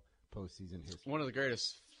NFL postseason history. One of the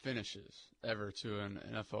greatest finishes ever to an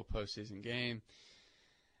NFL postseason game.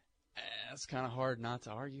 It's kind of hard not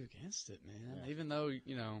to argue against it, man. Yeah. Even though,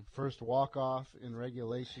 First walk-off in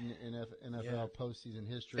regulation in NFL postseason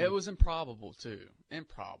history. It was improbable, too.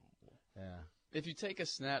 Improbable. Yeah. If you take a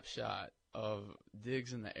snapshot of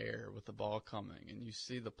Diggs in the air with the ball coming and you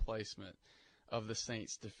see the placement of the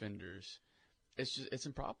Saints defenders, it's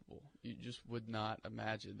improbable. You just would not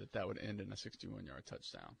imagine that would end in a 61-yard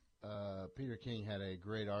touchdown. Peter King had a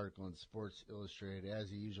great article in Sports Illustrated, as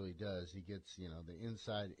he usually does. He gets, the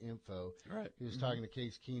inside info. Right. He was talking to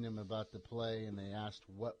Case Keenum about the play, and they asked,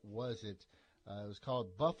 what was it? It was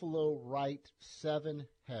called Buffalo Right 7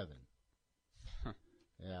 Heaven. Huh.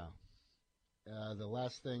 Yeah. The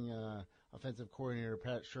last thing offensive coordinator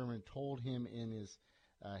Pat Sherman told him in his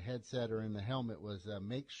headset or in the helmet was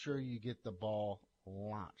make sure you get the ball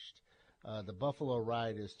launched. The Buffalo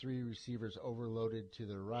ride is 3 receivers overloaded to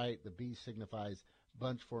the right. The B signifies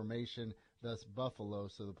bunch formation, thus Buffalo,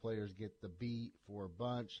 so the players get the B for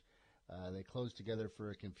bunch. They close together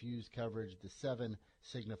for a confused coverage. The 7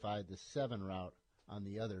 signified the 7 route on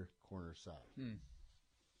the other corner side.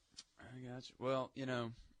 I got you. Well,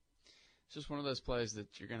 it's just one of those plays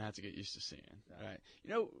that you're going to have to get used to seeing, right? You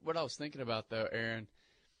know what I was thinking about, though, Aaron?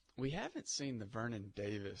 We haven't seen the Vernon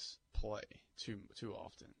Davis play too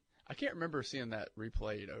often. I can't remember seeing that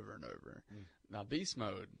replayed over and over. Now, beast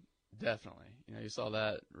mode, definitely. You saw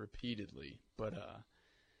that repeatedly. But,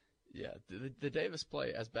 yeah, the Davis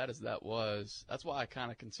play, as bad as that was, that's why I kind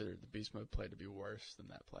of considered the beast mode play to be worse than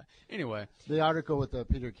that play. Anyway. The article with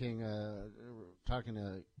Peter King talking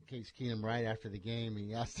to Case Keenum right after the game,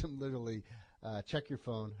 he asked him literally, check your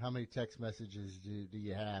phone. How many text messages do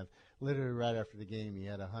you have? Literally right after the game, he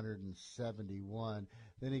had 171.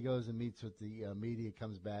 Then he goes and meets with the media,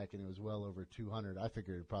 comes back, and it was well over 200. I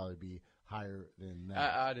figured it would probably be higher than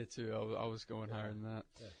that. I did too. I was going higher than that.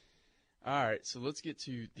 Yeah. All right, so let's get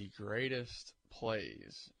to the greatest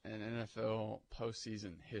plays in NFL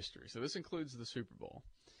postseason history. So this includes the Super Bowl.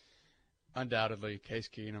 Undoubtedly, Case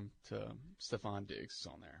Keenum to Stephon Diggs is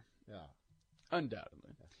on there. Yeah.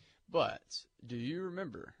 Undoubtedly. Yeah. But do you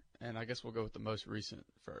remember, and I guess we'll go with the most recent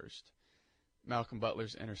first, Malcolm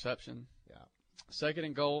Butler's interception? Yeah. 2nd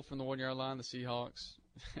and goal from the 1-yard line, the Seahawks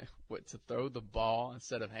went to throw the ball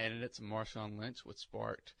instead of handing it to Marshawn Lynch, which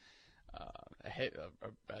sparked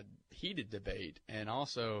a heated debate, and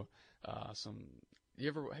also some. Have you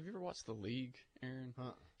ever watched The League, Aaron?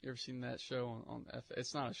 You ever seen that show on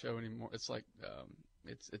It's not a show anymore. It's like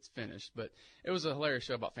it's finished, but it was a hilarious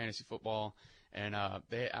show about fantasy football, and I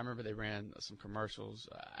remember they ran some commercials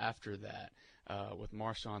after that with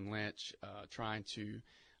Marshawn Lynch trying to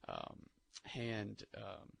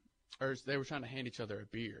or they were trying to hand each other a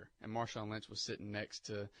beer, and Marshawn Lynch was sitting next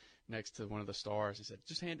to one of the stars. He said,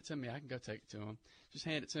 just hand it to me. I can go take it to him. Just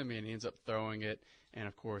hand it to me. And he ends up throwing it. And,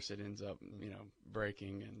 of course, it ends up,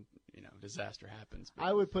 breaking and, disaster happens. But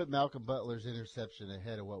I would put Malcolm Butler's interception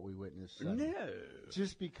ahead of what we witnessed Sunday. No.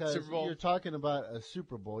 Just because you're talking about a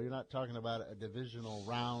Super Bowl. You're not talking about a divisional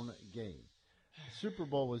round game. The Super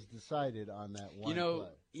Bowl was decided on that one play.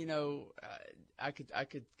 I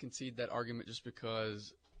could concede that argument just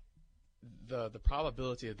because the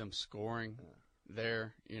probability of them scoring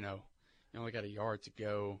there, you only got a yard to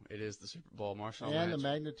go. It is the Super Bowl. Marshawn Lynch. And the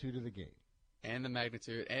magnitude of the game. And the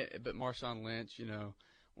magnitude. But Marshawn Lynch,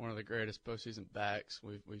 one of the greatest postseason backs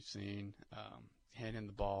we've seen. Hand him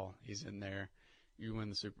the ball. He's in there. You win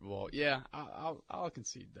the Super Bowl. Yeah, I'll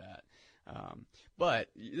concede that. But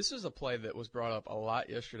this is a play that was brought up a lot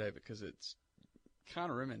yesterday because it's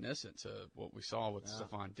kind of reminiscent to what we saw with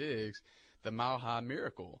Stephon Diggs. The Mile High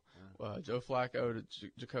Miracle, Joe Flacco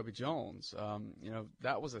to Jacoby Jones.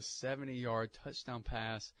 That was a 70-yard touchdown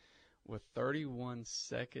pass with 31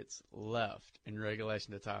 seconds left in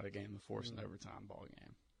regulation to tie the game and force an overtime ball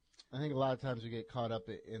game. I think a lot of times we get caught up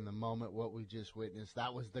in the moment, what we just witnessed.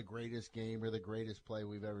 That was the greatest game or the greatest play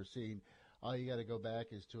we've ever seen. All you got to go back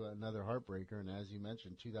is to another heartbreaker, and as you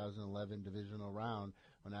mentioned, 2011 divisional round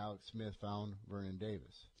when Alex Smith found Vernon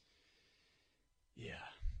Davis. Yeah.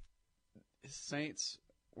 Saints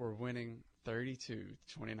were winning 32-29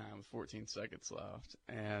 with 14 seconds left,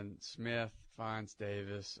 and Smith finds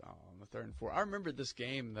Davis on the 3rd and 4. I remember this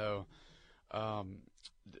game, though.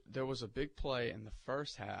 There was a big play in the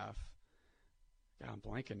first half. God, I'm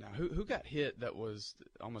blanking now. Who got hit that was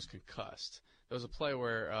almost concussed? There was a play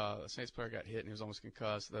where a Saints player got hit and he was almost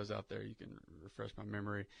concussed. Those out there, you can refresh my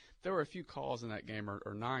memory. There were a few calls in that game,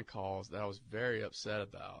 or 9 calls, that I was very upset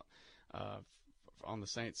about on the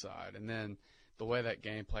Saints side. And then the way that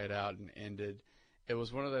game played out and ended, it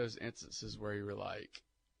was one of those instances where you were like,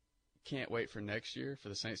 can't wait for next year for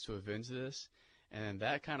the Saints to avenge this. And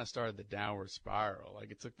that kind of started the downward spiral.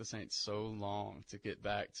 Like, it took the Saints so long to get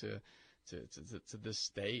back to this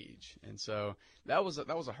stage. And so that was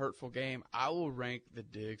a hurtful game. I will rank the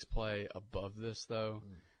Diggs play above this, though,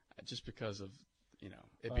 just because of,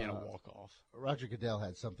 it being a walk-off. Roger Goodell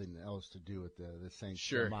had something else to do with the Saints'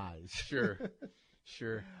 demise.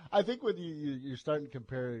 Sure. I think when you're starting to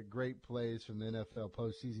compare great plays from the NFL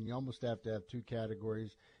postseason, you almost have to have 2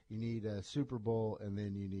 categories. You need a Super Bowl, and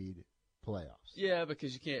then you need playoffs. Yeah,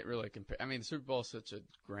 because you can't really compare. I mean, the Super Bowl is such a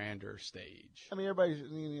grander stage. I mean, everybody's,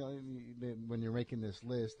 when you're making this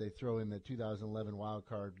list, they throw in the 2011 wild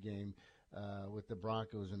card game with the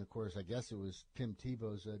Broncos, and of course, I guess it was Tim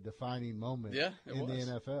Tebow's defining moment in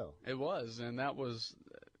the NFL. It was, and that was,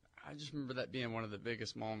 I just remember that being one of the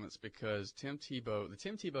biggest moments because the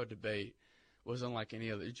Tim Tebow debate was unlike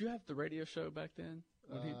any other. Did you have the radio show back then?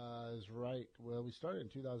 Is right. Well, we started in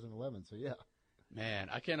 2011, so yeah. Man,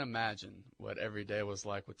 I can't imagine what every day was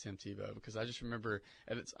like with Tim Tebow because I just remember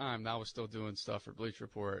at the time I was still doing stuff for Bleach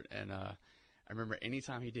Report, and I remember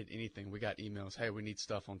anytime he did anything, we got emails, hey, we need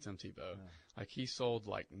stuff on Tim Tebow. Yeah. Like, he sold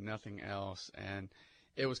like nothing else, and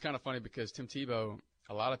it was kind of funny because Tim Tebow,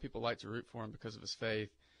 a lot of people liked to root for him because of his faith.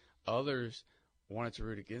 Others wanted to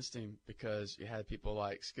root against him because you had people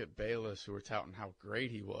like Skip Bayless who were touting how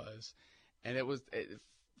great he was. And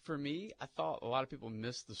for me, I thought a lot of people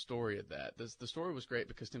missed the story of that. The story was great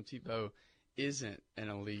because Tim Tebow isn't an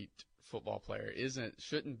elite football player,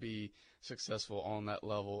 shouldn't be successful on that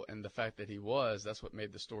level. And the fact that he was, that's what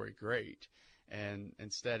made the story great. And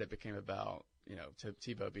instead it became about,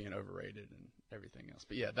 Tebow being overrated and everything else.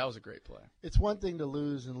 But, yeah, that was a great play. It's one thing to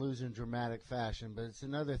lose and lose in dramatic fashion, but it's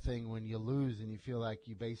another thing when you lose and you feel like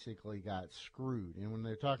you basically got screwed. And when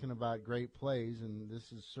they're talking about great plays, and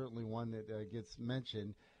this is certainly one that gets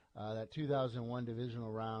mentioned, that 2001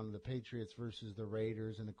 divisional round, the Patriots versus the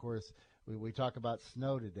Raiders. And, of course, we talk about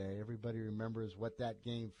snow today. Everybody remembers what that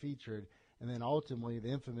game featured. And then ultimately the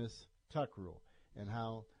infamous tuck rule and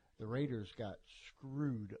how the Raiders got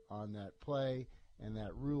screwed on that play and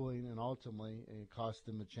that ruling, and ultimately it cost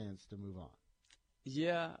them a chance to move on.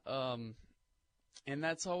 Yeah, and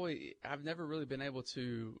that's always – I've never really been able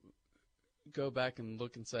to go back and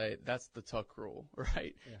look and say that's the tuck rule,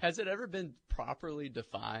 right? Yeah. Has it ever been properly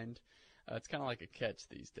defined? It's kind of like a catch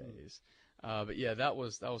these days. But, yeah, that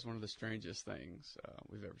was one of the strangest things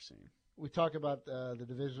we've ever seen. We talk about the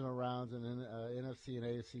divisional rounds and then NFC and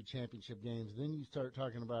AFC championship games. Then you start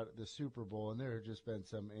talking about the Super Bowl, and there have just been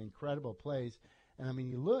some incredible plays.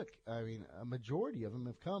 And, you look, a majority of them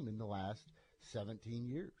have come in the last 17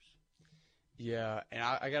 years. Yeah, and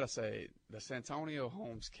I got to say, the Santonio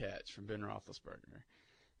Holmes catch from Ben Roethlisberger,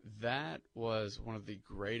 that was one of the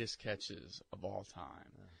greatest catches of all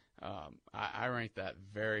time. Yeah. I rank that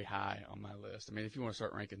very high on my list. If you want to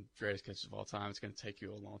start ranking greatest catches of all time, it's going to take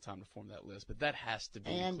you a long time to form that list. But that has to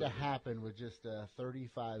be and included. To happen with just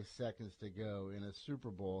 35 seconds to go in a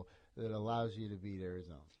Super Bowl that allows you to beat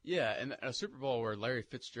Arizona. Yeah, and a Super Bowl where Larry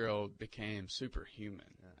Fitzgerald became superhuman.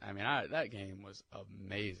 Yeah. That game was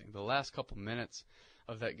amazing. The last couple minutes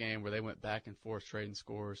of that game where they went back and forth trading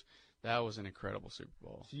scores, that was an incredible Super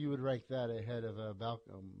Bowl. So you would rank that ahead of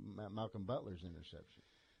Malcolm Butler's interception?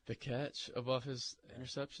 The catch above his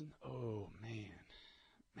interception? Oh,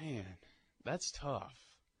 man, that's tough.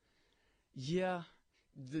 Yeah,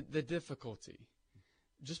 the difficulty.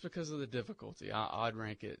 Just because of the difficulty, I'd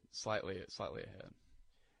rank it slightly ahead.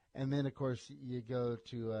 And then, of course, you go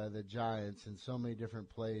to the Giants and so many different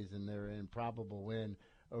plays and their improbable win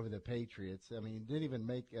over the Patriots. Didn't even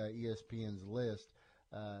make ESPN's list.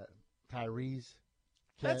 Tyree's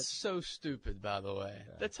catch. That's so stupid, by the way.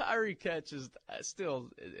 Yeah. The Tyree catch is still,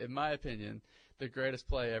 in my opinion, the greatest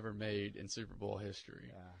play ever made in Super Bowl history.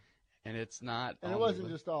 Yeah. And it's not. And it wasn't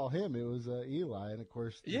just all him. It was Eli, and, of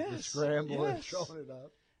course, the scramble and throwing it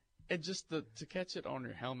up. And just to catch it on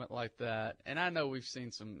your helmet like that. And I know we've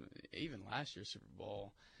seen some, even last year's Super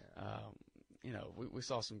Bowl, we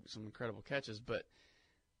saw some incredible catches, but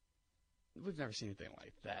we've never seen anything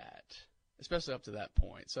like that, especially up to that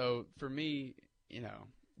point. So for me,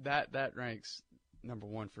 that ranks number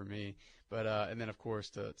one for me. But and then, of course,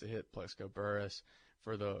 to hit Plexico Burress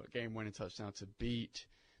for the game-winning touchdown to beat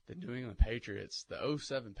the New England Patriots, the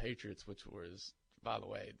 2007 Patriots, which was, by the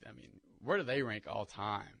way, where do they rank all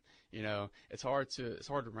time? It's hard to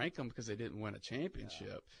rank them because they didn't win a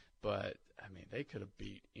championship, but they could have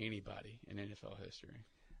beat anybody in NFL history.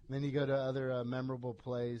 Then you go to other memorable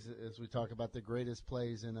plays as we talk about the greatest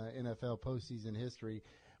plays in NFL postseason history.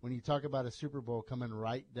 When you talk about a Super Bowl coming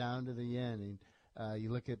right down to the end, and you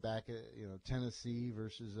look back at Tennessee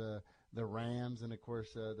versus the Rams, and of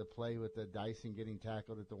course the play with the Dyson getting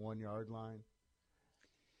tackled at the 1-yard line.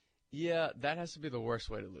 Yeah, that has to be the worst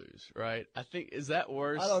way to lose, right? I think, is that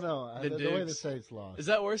worse? I don't know. Than the way the Saints lost. Is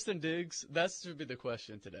that worse than Diggs? That should be the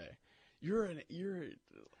question today. When you're at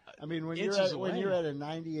a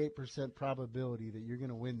 98% probability that you're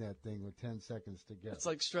going to win that thing with 10 seconds to go. It's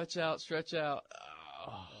like stretch out.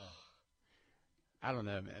 Oh. I don't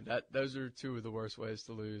know, man. Those are two of the worst ways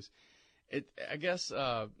to lose. I guess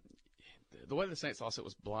the way the Saints lost it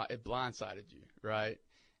was it blindsided you, right?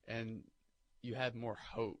 And you had more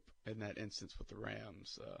hope in that instance with the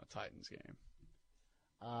Rams Titans game.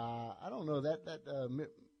 I don't know that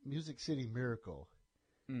Music City Miracle.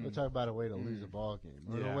 We'll talk about a way to lose a ball game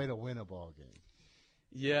or a way to win a ball game.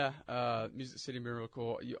 Yeah, Music City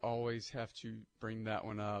Miracle, you always have to bring that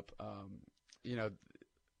one up.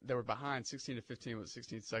 They were behind 16-15 with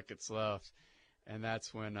 16 seconds left, and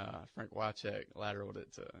that's when Frank Wycheck lateraled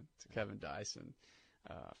it to Kevin Dyson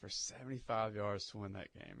for 75 yards to win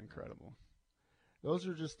that game. Incredible. Those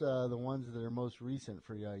are just the ones that are most recent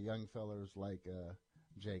for young fellas like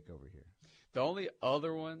Jake over here. The only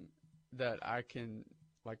other one that I can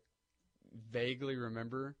vaguely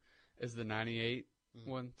remember is the 98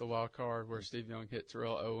 one, the wild card where Steve Young hit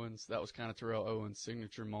Terrell Owens. That was kind of Terrell Owens'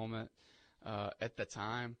 signature moment at the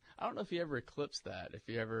time. I don't know if he ever eclipsed that, if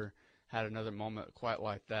he ever had another moment quite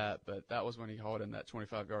like that, but that was when he hauled in that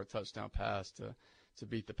 25-yard touchdown pass to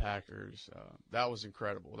beat the Packers. That was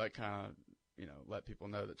incredible. That kind of let people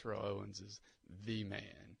know that Terrell Owens is the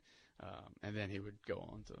man. And then he would go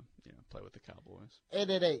on to play with the Cowboys.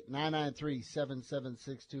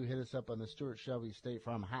 888-993-7762. Hit us up on the Stuart Shelby State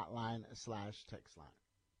Farm hotline/text line. Let's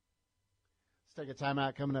take a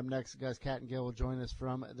timeout. Coming up next, Gus Cattengill will join us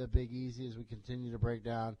from the Big Easy as we continue to break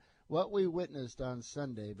down what we witnessed on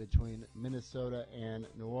Sunday between Minnesota and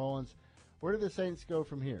New Orleans. Where do the Saints go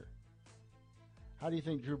from here? How do you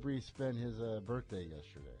think Drew Brees spent his birthday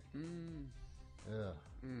yesterday?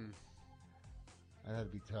 That had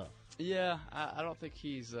to be tough. Yeah, I don't think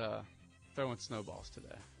he's throwing snowballs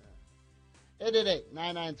today.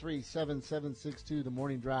 888-993-7762. The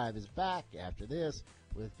Morning Drive is back after this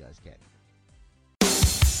with Gus Cattengill.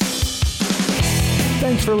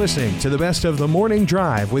 Thanks for listening to the best of the Morning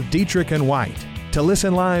Drive with Dietrich and White. To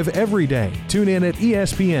listen live every day, tune in at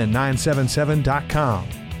ESPN977.com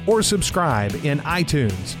or subscribe in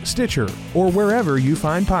iTunes, Stitcher, or wherever you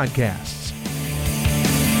find podcasts.